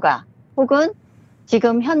정부가 혹은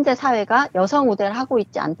지금 현재 사회가 여성 우대를 하고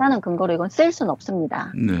있지 않다는 근거로 이건 쓸 수는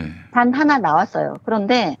없습니다. 네. 단 하나 나왔어요.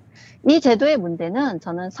 그런데 이 제도의 문제는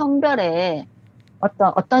저는 성별에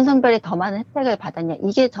어떤 성별이 더 많은 혜택을 받았냐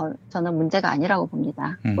이게 저는 문제가 아니라고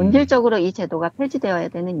봅니다. 본질적으로 이 제도가 폐지되어야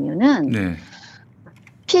되는 이유는 네.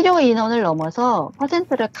 필요 인원을 넘어서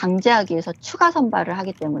퍼센트를 강제하기 위해서 추가 선발을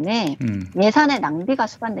하기 때문에 예산의 낭비가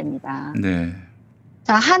수반됩니다. 네.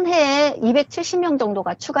 자, 한 해에 270명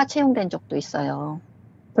정도가 추가 채용된 적도 있어요.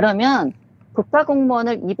 그러면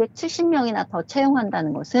국가공무원을 270명이나 더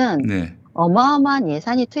채용한다는 것은 네. 어마어마한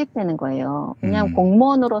예산이 투입되는 거예요. 왜냐하면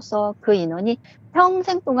공무원으로서 그 인원이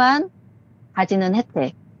평생 동안 가지는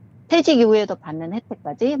혜택, 퇴직 이후에도 받는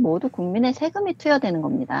혜택까지 모두 국민의 세금이 투여되는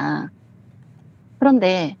겁니다.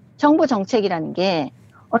 그런데 정부 정책이라는 게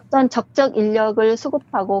어떤 적적 인력을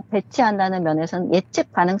수급하고 배치한다는 면에서는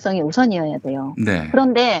예측 가능성이 우선이어야 돼요. 네.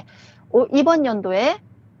 그런데 이번 연도에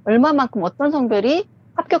얼마만큼 어떤 성별이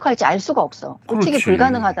합격할지 알 수가 없어. 예측이 그렇지.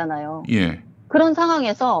 불가능하잖아요. 예. 그런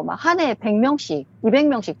상황에서 막 한 해에 100명씩,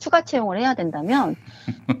 200명씩 추가 채용을 해야 된다면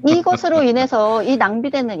이것으로 인해서 이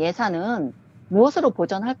낭비되는 예산은 무엇으로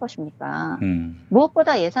보전할 것입니까?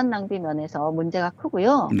 무엇보다 예산 낭비 면에서 문제가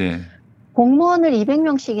크고요. 네. 공무원을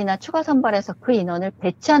 200명씩이나 추가 선발해서 그 인원을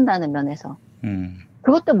배치한다는 면에서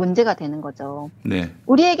그것도 문제가 되는 거죠. 네.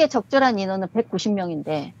 우리에게 적절한 인원은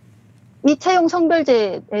 190명인데 이 채용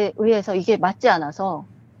성별제에 의해서 이게 맞지 않아서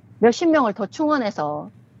몇십 명을 더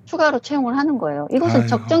충원해서 추가로 채용을 하는 거예요. 이것은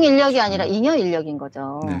적정 인력이 아니라 잉여 인력인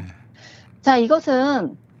거죠. 네. 자,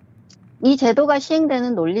 이것은 이 제도가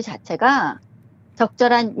시행되는 논리 자체가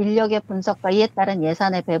적절한 인력의 분석과 이에 따른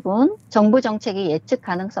예산의 배분, 정부 정책의 예측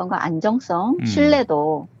가능성과 안정성,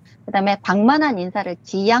 신뢰도, 그다음에 방만한 인사를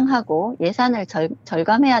지양하고 예산을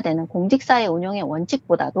절감해야 되는 공직사회 운영의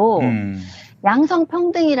원칙보다도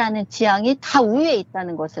양성평등이라는 지향이 다 우위에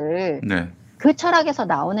있다는 것을 네. 그 철학에서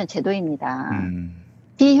나오는 제도입니다.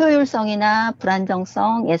 비효율성이나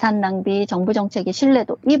불안정성, 예산 낭비, 정부 정책의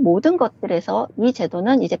신뢰도 이 모든 것들에서 이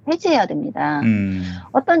제도는 이제 폐지해야 됩니다.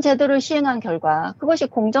 어떤 제도를 시행한 결과 그것이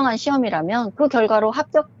공정한 시험이라면 그 결과로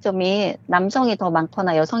합격점이 남성이 더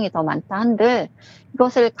많거나 여성이 더 많다 한들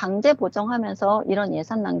이것을 강제 보정하면서 이런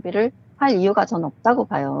예산 낭비를 할 이유가 저는 없다고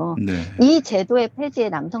봐요. 네. 이 제도의 폐지에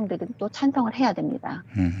남성들이 또 찬성을 해야 됩니다.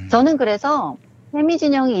 저는 그래서 페미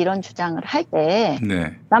진영이 이런 주장을 할 때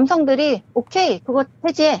네. 남성들이 오케이 그거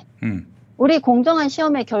폐지해. 우리 공정한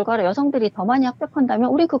시험의 결과로 여성들이 더 많이 합격한다면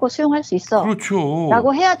우리 그거 수용할 수 있어. 그렇죠.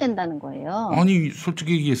 라고 해야 된다는 거예요. 아니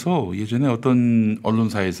솔직히 얘기해서 예전에 어떤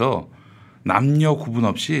언론사에서 남녀 구분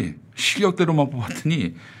없이 실력대로만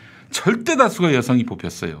뽑았더니 절대 다수가 여성이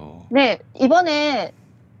뽑혔어요. 네, 이번에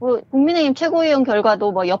뭐 국민의힘 최고위원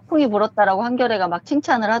결과도 뭐 여풍이 불었다라고 한겨레가 막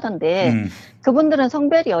칭찬을 하던데 그분들은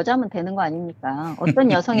성별이 여자면 되는 거 아닙니까?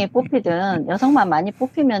 어떤 여성이 뽑히든 여성만 많이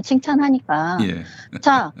뽑히면 칭찬하니까. 예.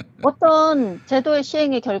 자, 어떤 제도의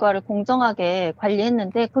시행의 결과를 공정하게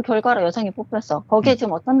관리했는데 그 결과로 여성이 뽑혔어. 거기에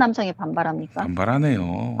지금 어떤 남성이 반발합니까?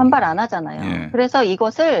 반발하네요. 반발 안 하잖아요. 예. 그래서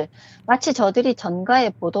이것을 마치 저들이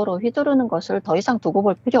전가의 보도로 휘두르는 것을 더 이상 두고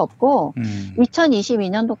볼 필요 없고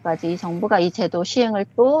 2022년도까지 이 정부가 이 제도 시행을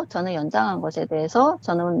또 저는 연장한 것에 대해서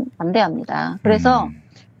저는 반대합니다. 그래서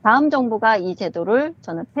다음 정부가 이 제도를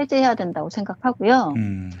저는 폐지해야 된다고 생각하고요.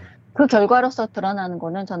 그 결과로서 드러나는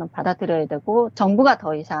거는 저는 받아들여야 되고 정부가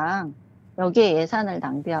더 이상 여기에 예산을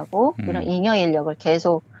낭비하고 이런 잉여 인력을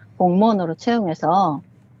계속 공무원으로 채용해서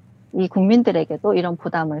이 국민들에게도 이런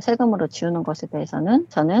부담을 세금으로 지우는 것에 대해서는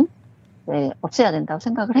저는 네, 없애야 된다고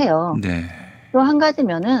생각을 해요. 네. 또 한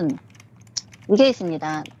가지면은 이게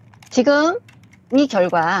있습니다. 지금 이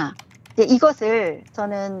결과 이것을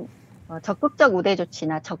저는 적극적 우대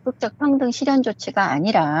조치나 적극적 평등 실현 조치가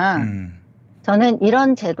아니라 저는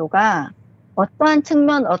이런 제도가 어떠한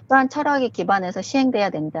측면, 어떠한 철학에 기반해서 시행돼야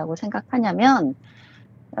된다고 생각하냐면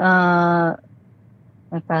그러니까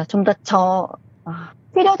좀 더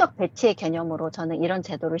필요적 배치의 개념으로 저는 이런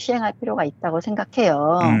제도를 시행할 필요가 있다고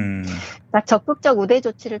생각해요. 그러니까 적극적 우대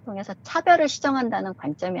조치를 통해서 차별을 시정한다는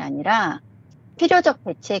관점이 아니라 필요적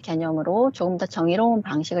배치의 개념으로 조금 더 정의로운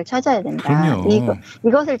방식을 찾아야 된다. 그럼요.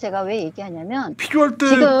 이것을 제가 왜 얘기하냐면 필요할 때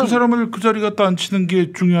그 사람을 그 자리 갖다 앉히는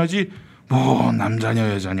게 중요하지 뭐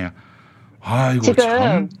남자냐 여자냐. 아이고 지금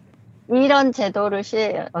참. 이런 제도를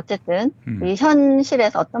어쨌든 이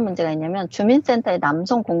현실에서 어떤 문제가 있냐면 주민센터에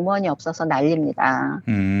남성 공무원이 없어서 난립니다.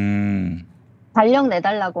 발령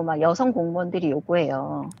내달라고 막 여성 공무원들이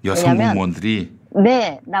요구해요. 여성 공무원들이?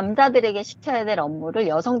 네, 남자들에게 시켜야 될 업무를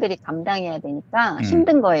여성들이 감당해야 되니까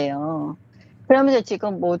힘든 거예요. 그러면서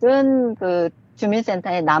지금 모든 그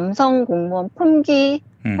주민센터에 남성 공무원 품귀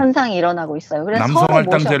현상이 일어나고 있어요. 그래서 남성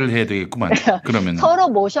할당제를 해야 되겠구만. 그러면 서로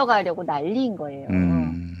모셔가려고 난리인 거예요.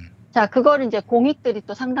 자, 그거를 이제 공익들이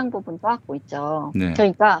또 상당 부분 떠안고 있죠. 네.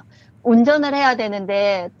 그러니까 운전을 해야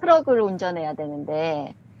되는데 트럭을 운전해야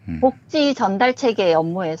되는데 복지 전달 체계의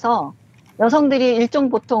업무에서 여성들이 일종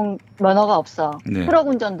보통 면허가 없어. 네. 트럭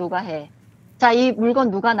운전 누가 해? 자, 이 물건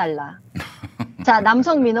누가 날라? 자,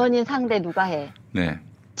 남성 민원인 상대 누가 해? 네.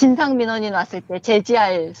 진상 민원인 왔을 때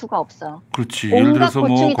제지할 수가 없어. 그렇지. 예를 들어서 뭐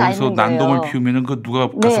고충이 다 거기서 있는 거예요. 난동을 피우면은 그 누가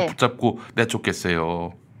가서 네. 붙잡고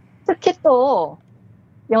내쫓겠어요. 특히 또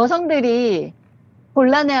여성들이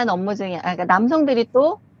곤란해하는 업무 중에, 그러니까 남성들이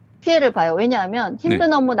또 피해를 봐요. 왜냐하면 힘든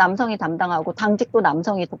네. 업무 남성이 담당하고 당직도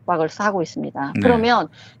남성이 독박을 하고 있습니다. 네. 그러면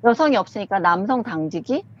여성이 없으니까 남성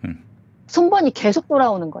당직이 순번이 계속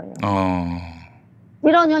돌아오는 거예요.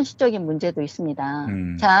 이런 현실적인 문제도 있습니다.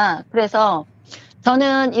 자, 그래서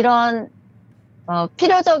저는 이런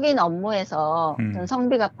필요적인 업무에서 어떤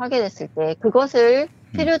성비가 파괴됐을 때 그것을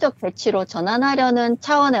필요적 배치로 전환하려는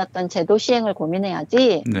차원의 어떤 제도 시행을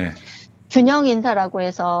고민해야지 네. 균형 인사라고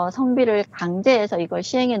해서 성비를 강제해서 이걸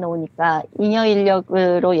시행해 놓으니까 잉여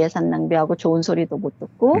인력으로 예산 낭비하고 좋은 소리도 못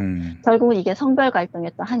듣고 결국은 이게 성별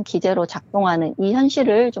갈등의 또 한 기제로 작동하는 이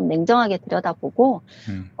현실을 좀 냉정하게 들여다보고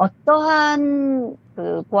어떠한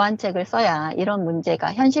그 보완책을 써야 이런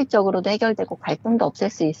문제가 현실적으로도 해결되고 갈등도 없앨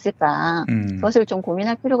수 있을까 그것을 좀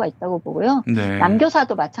고민할 필요가 있다고 보고요. 네.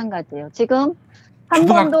 남교사도 마찬가지예요. 지금 한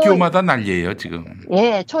번도 초등학교마다 난리예요, 지금.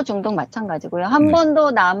 예, 초중등 마찬가지고요. 한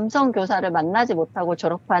번도 남성 교사를 만나지 못하고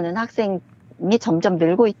졸업하는 학생이 점점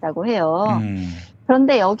늘고 있다고 해요.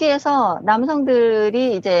 그런데 여기에서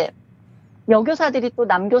남성들이 이제 여교사들이 또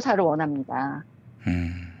남교사를 원합니다.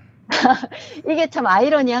 이게 참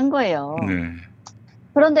아이러니한 거예요. 네.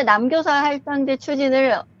 그런데 남교사 할당제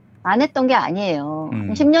추진을 안 했던 게 아니에요.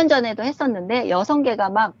 10년 전에도 했었는데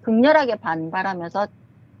여성계가 막 극렬하게 반발하면서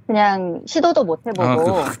그냥 시도도 못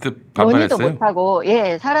해보고 논의도 못하고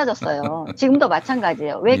예 사라졌어요. 지금도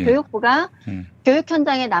마찬가지예요. 왜 예. 교육부가 교육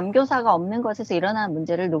현장에 남교사가 없는 것에서 일어나는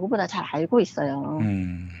문제를 누구보다 잘 알고 있어요.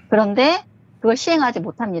 그런데 그걸 시행하지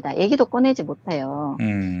못합니다. 얘기도 꺼내지 못해요.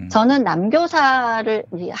 저는 남교사를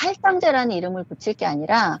할당제라는 이름을 붙일 게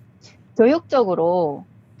아니라 교육적으로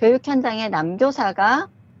교육 현장에 남교사가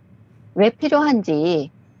왜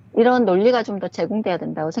필요한지 이런 논리가 좀 더 제공돼야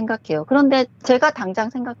된다고 생각해요. 그런데 제가 당장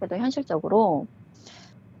생각해도 현실적으로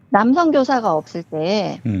남성 교사가 없을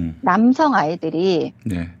때 남성 아이들이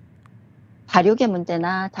네. 발육의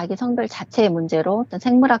문제나 자기 성별 자체의 문제로 어떤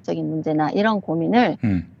생물학적인 문제나 이런 고민을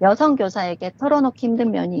여성 교사에게 털어놓기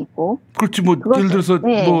힘든 면이 있고 그렇지 뭐 예를 들어서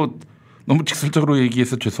뭐 너무 직설적으로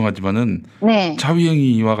얘기해서 죄송하지만은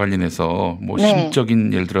자위행위와 관련해서 뭐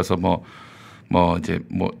심적인 예를 들어서 뭐 이제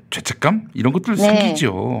뭐 죄책감 이런 것들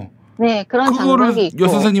생기죠. 네, 그런 그거를 장벽이 있고.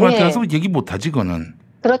 여선생님한테 가서 얘기 못하지 그거는.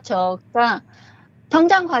 그렇죠. 그러니까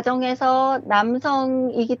성장 과정에서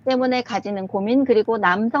남성이기 때문에 가지는 고민 그리고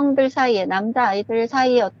남성들 사이에 남자 아이들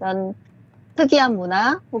사이에 어떤 특이한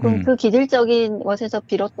문화 혹은 그 기질적인 것에서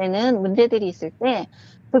비롯되는 문제들이 있을 때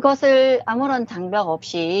그것을 아무런 장벽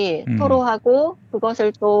없이 토로하고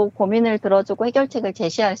그것을 또 고민을 들어주고 해결책을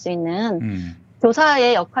제시할 수 있는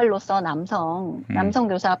교사의 역할로서 남성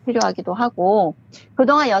교사가 필요하기도 하고,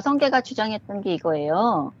 그동안 여성계가 주장했던 게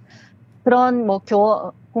이거예요. 그런 뭐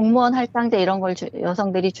공무원 할당제 이런 걸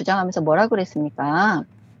여성들이 주장하면서 뭐라 그랬습니까?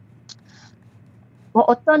 뭐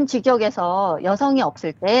어떤 직역에서 여성이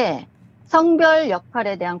없을 때 성별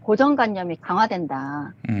역할에 대한 고정관념이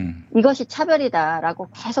강화된다. 이것이 차별이다라고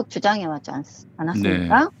계속 주장해왔지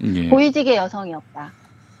않았습니까? 네. 예. 고위직의 여성이 없다.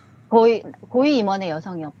 고위 임원의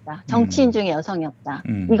여성이 없다. 정치인 중에 여성이 없다.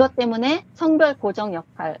 이것 때문에 성별 고정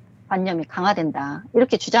역할 관념이 강화된다.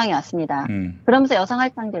 이렇게 주장해 왔습니다. 그러면서 여성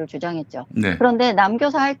할당제를 주장했죠. 네. 그런데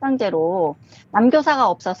남교사 할당제로 남교사가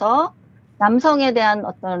없어서 남성에 대한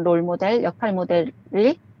어떤 롤 모델, 역할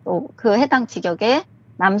모델이 또 그 해당 직역에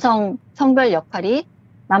남성 성별 역할이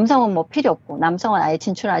남성은 뭐 필요 없고 남성은 아예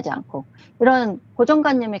진출하지 않고 이런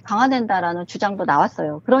고정관념이 강화된다라는 주장도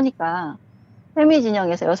나왔어요. 그러니까 페미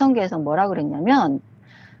진영에서 여성계에서 뭐라 그랬냐면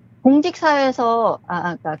공직사회에서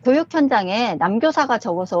그러니까 교육 현장에 남교사가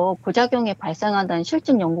적어서 부작용이 발생한다는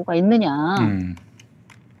실증 연구가 있느냐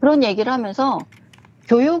그런 얘기를 하면서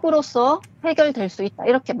교육으로서 해결될 수 있다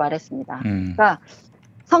이렇게 말했습니다. 그러니까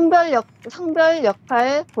성별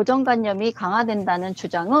역할 고정관념이 강화된다는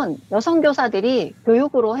주장은 여성 교사들이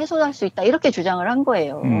교육으로 해소할 수 있다 이렇게 주장을 한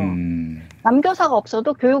거예요. 남교사가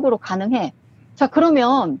없어도 교육으로 가능해. 자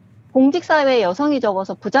그러면 공직사회에 여성이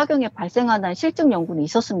적어서 부작용이 발생한다는 실증 연구는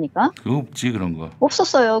있었습니까? 그거 없지, 그런 거.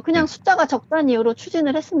 없었어요. 그냥 숫자가 적다는 이유로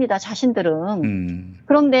추진을 했습니다. 자신들은.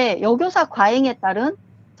 그런데 여교사 과잉에 따른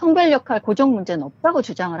성별 역할 고정 문제는 없다고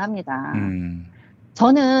주장을 합니다.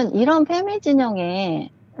 저는 이런 페미 진영에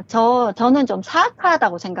저는 좀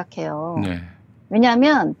사악하다고 생각해요. 네.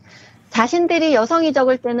 왜냐하면 자신들이 여성이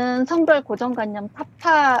적을 때는 성별 고정관념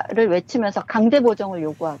타파를 외치면서 강제 보정을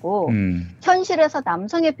요구하고 현실에서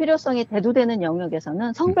남성의 필요성이 대두되는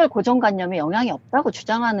영역에서는 성별 고정관념에 영향이 없다고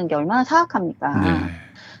주장하는 게 얼마나 사악합니까? 네.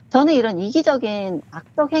 저는 이런 이기적인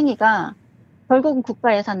악덕 행위가 결국은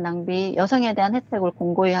국가 예산 낭비, 여성에 대한 혜택을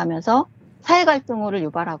공고히 하면서 사회 갈등을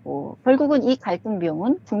유발하고 결국은 이 갈등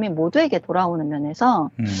비용은 국민 모두에게 돌아오는 면에서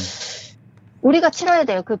우리가 치러야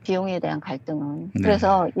돼요. 그 비용에 대한 갈등은. 네.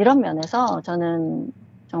 그래서 이런 면에서 저는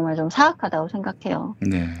정말 좀 사악하다고 생각해요.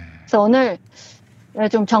 네. 그래서 오늘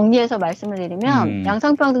좀 정리해서 말씀을 드리면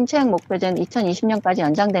양성평등 채용 목표제는 2020년까지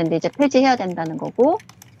연장되는데 이제 폐지해야 된다는 거고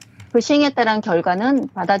그 시행에 따른 결과는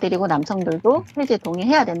받아들이고 남성들도 폐지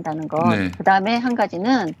동의해야 된다는 것. 네. 그다음에 한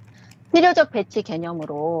가지는 필요적 배치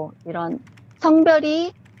개념으로 이런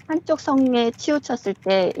성별이 한쪽 성에 치우쳤을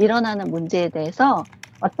때 일어나는 문제에 대해서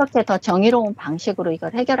어떻게 더 정의로운 방식으로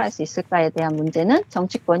이걸 해결할 수 있을까에 대한 문제는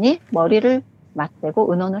정치권이 머리를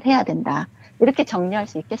맞대고 의논을 해야 된다. 이렇게 정리할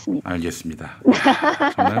수 있겠습니다. 알겠습니다.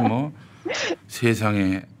 정말 뭐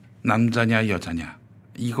세상에 남자냐 여자냐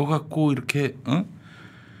이거 갖고 이렇게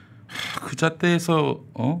그 잣대에서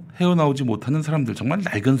헤어나오지 못하는 사람들 정말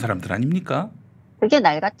낡은 사람들 아닙니까? 그게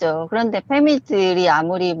낡았죠. 그런데 페미들이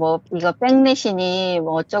아무리 뭐 이거 백내시니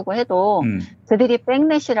뭐 어쩌고 해도 그들이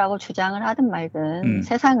백내시라고 주장을 하든 말든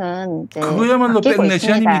세상은 이제 그거야말로 바뀌고 백내시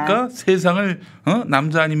있습니다. 아닙니까? 세상을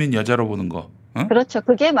남자 아니면 여자로 보는 거. 그렇죠.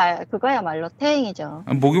 그거야말로 태행이죠.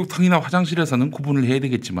 목욕탕이나 화장실에서는 구분을 해야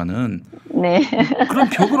되겠지만은 네. 그런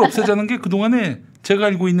벽을 없애자는 게 그동안에 제가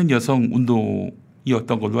알고 있는 여성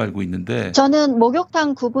운동이었던 걸로 알고 있는데 저는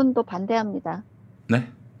목욕탕 구분도 반대합니다. 네.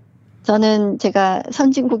 저는 제가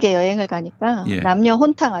선진국에 여행을 가니까 예. 남녀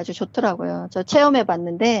혼탕 아주 좋더라고요. 저 체험해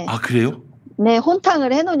봤는데. 아, 그래요? 네,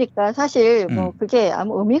 혼탕을 해놓으니까 사실 뭐 그게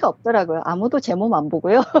아무 의미가 없더라고요. 아무도 제 몸 안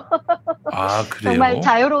보고요. 아, 그래요? 정말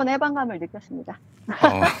자유로운 해방감을 느꼈습니다.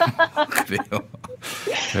 그래요?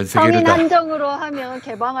 성인 한정으로 하면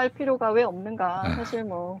개방할 필요가 왜 없는가. 사실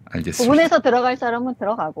뭐 알겠습니다. 부분에서 들어갈 사람은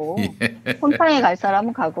들어가고 예. 혼탕에 갈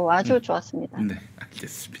사람은 가고 아주 좋았습니다. 네,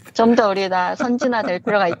 알겠습니다. 좀 더 우리가 선진화될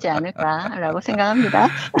필요가 있지 않을까라고 생각합니다.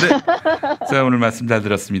 네, 제가 오늘 말씀 잘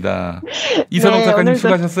들었습니다. 이선옥 네, 작가님 오늘도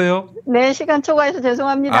수고하셨어요. 네, 시간 초과해서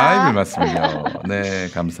죄송합니다. 아이, 말씀이요. 네,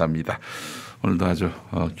 감사합니다. 오늘도 아주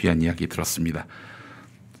귀한 이야기 들었습니다.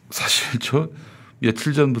 사실 저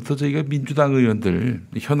며칠 전부터 저희가 민주당 의원들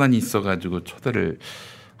현안이 있어가지고 초대를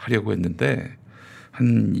하려고 했는데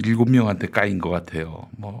한 7명한테 까인 것 같아요.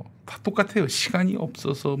 뭐 다 똑같아요. 시간이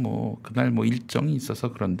없어서 뭐 그날 뭐 일정이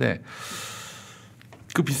있어서 그런데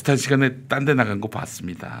그 비슷한 시간에 딴 데 나간 거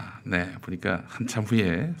봤습니다. 네, 보니까 한참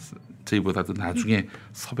후에 저희보다도 나중에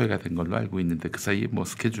섭외가 된 걸로 알고 있는데 그 사이에 뭐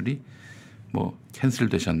스케줄이 뭐 캔슬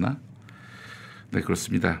되셨나? 네,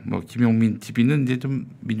 그렇습니다. 뭐 김용민 TV는 이제 좀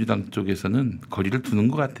민주당 쪽에서는 거리를 두는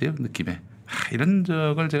것 같아요, 느낌에. 이런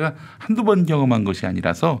적을 제가 한두 번 경험한 것이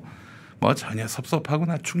아니라서 뭐 전혀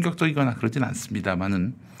섭섭하거나 충격적이거나 그러진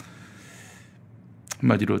않습니다만은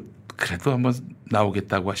한마디로 그래도 한번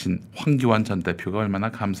나오겠다고 하신 황교안 전 대표가 얼마나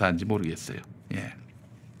감사한지 모르겠어요. 예.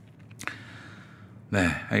 네,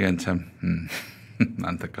 하여간 참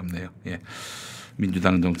안타깝네요. 예.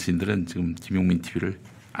 민주당 정치인들은 지금 김용민 TV를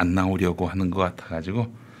안 나오려고 하는 것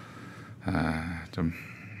같아가지고 좀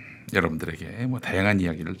여러분들에게 뭐 다양한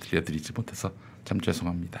이야기를 들려드리지 못해서 참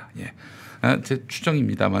죄송합니다. 예. 제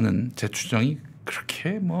추정입니다만은 제 추정이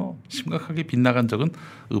그렇게 뭐 심각하게 빗나간 적은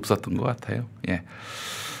없었던 것 같아요. 예.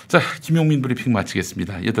 자, 김용민 브리핑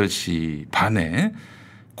마치겠습니다. 8시 반에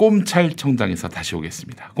꼼찰청장에서 다시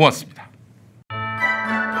오겠습니다. 고맙습니다.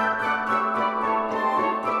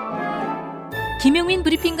 김용민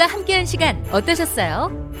브리핑과 함께한 시간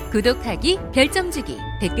어떠셨어요? 구독하기, 별점 주기,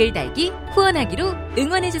 댓글 달기, 후원하기로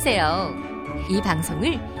응원해주세요. 이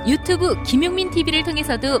방송을 유튜브 김용민 TV를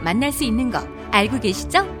통해서도 만날 수 있는 거 알고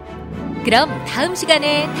계시죠? 그럼 다음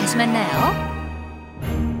시간에 다시 만나요.